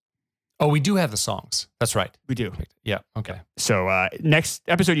 Oh, we do have the songs. That's right. We do. Yeah. Okay. So next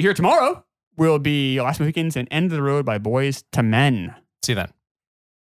episode you hear tomorrow will be Last Weekends and End of the Road by Boyz II Men. See you then.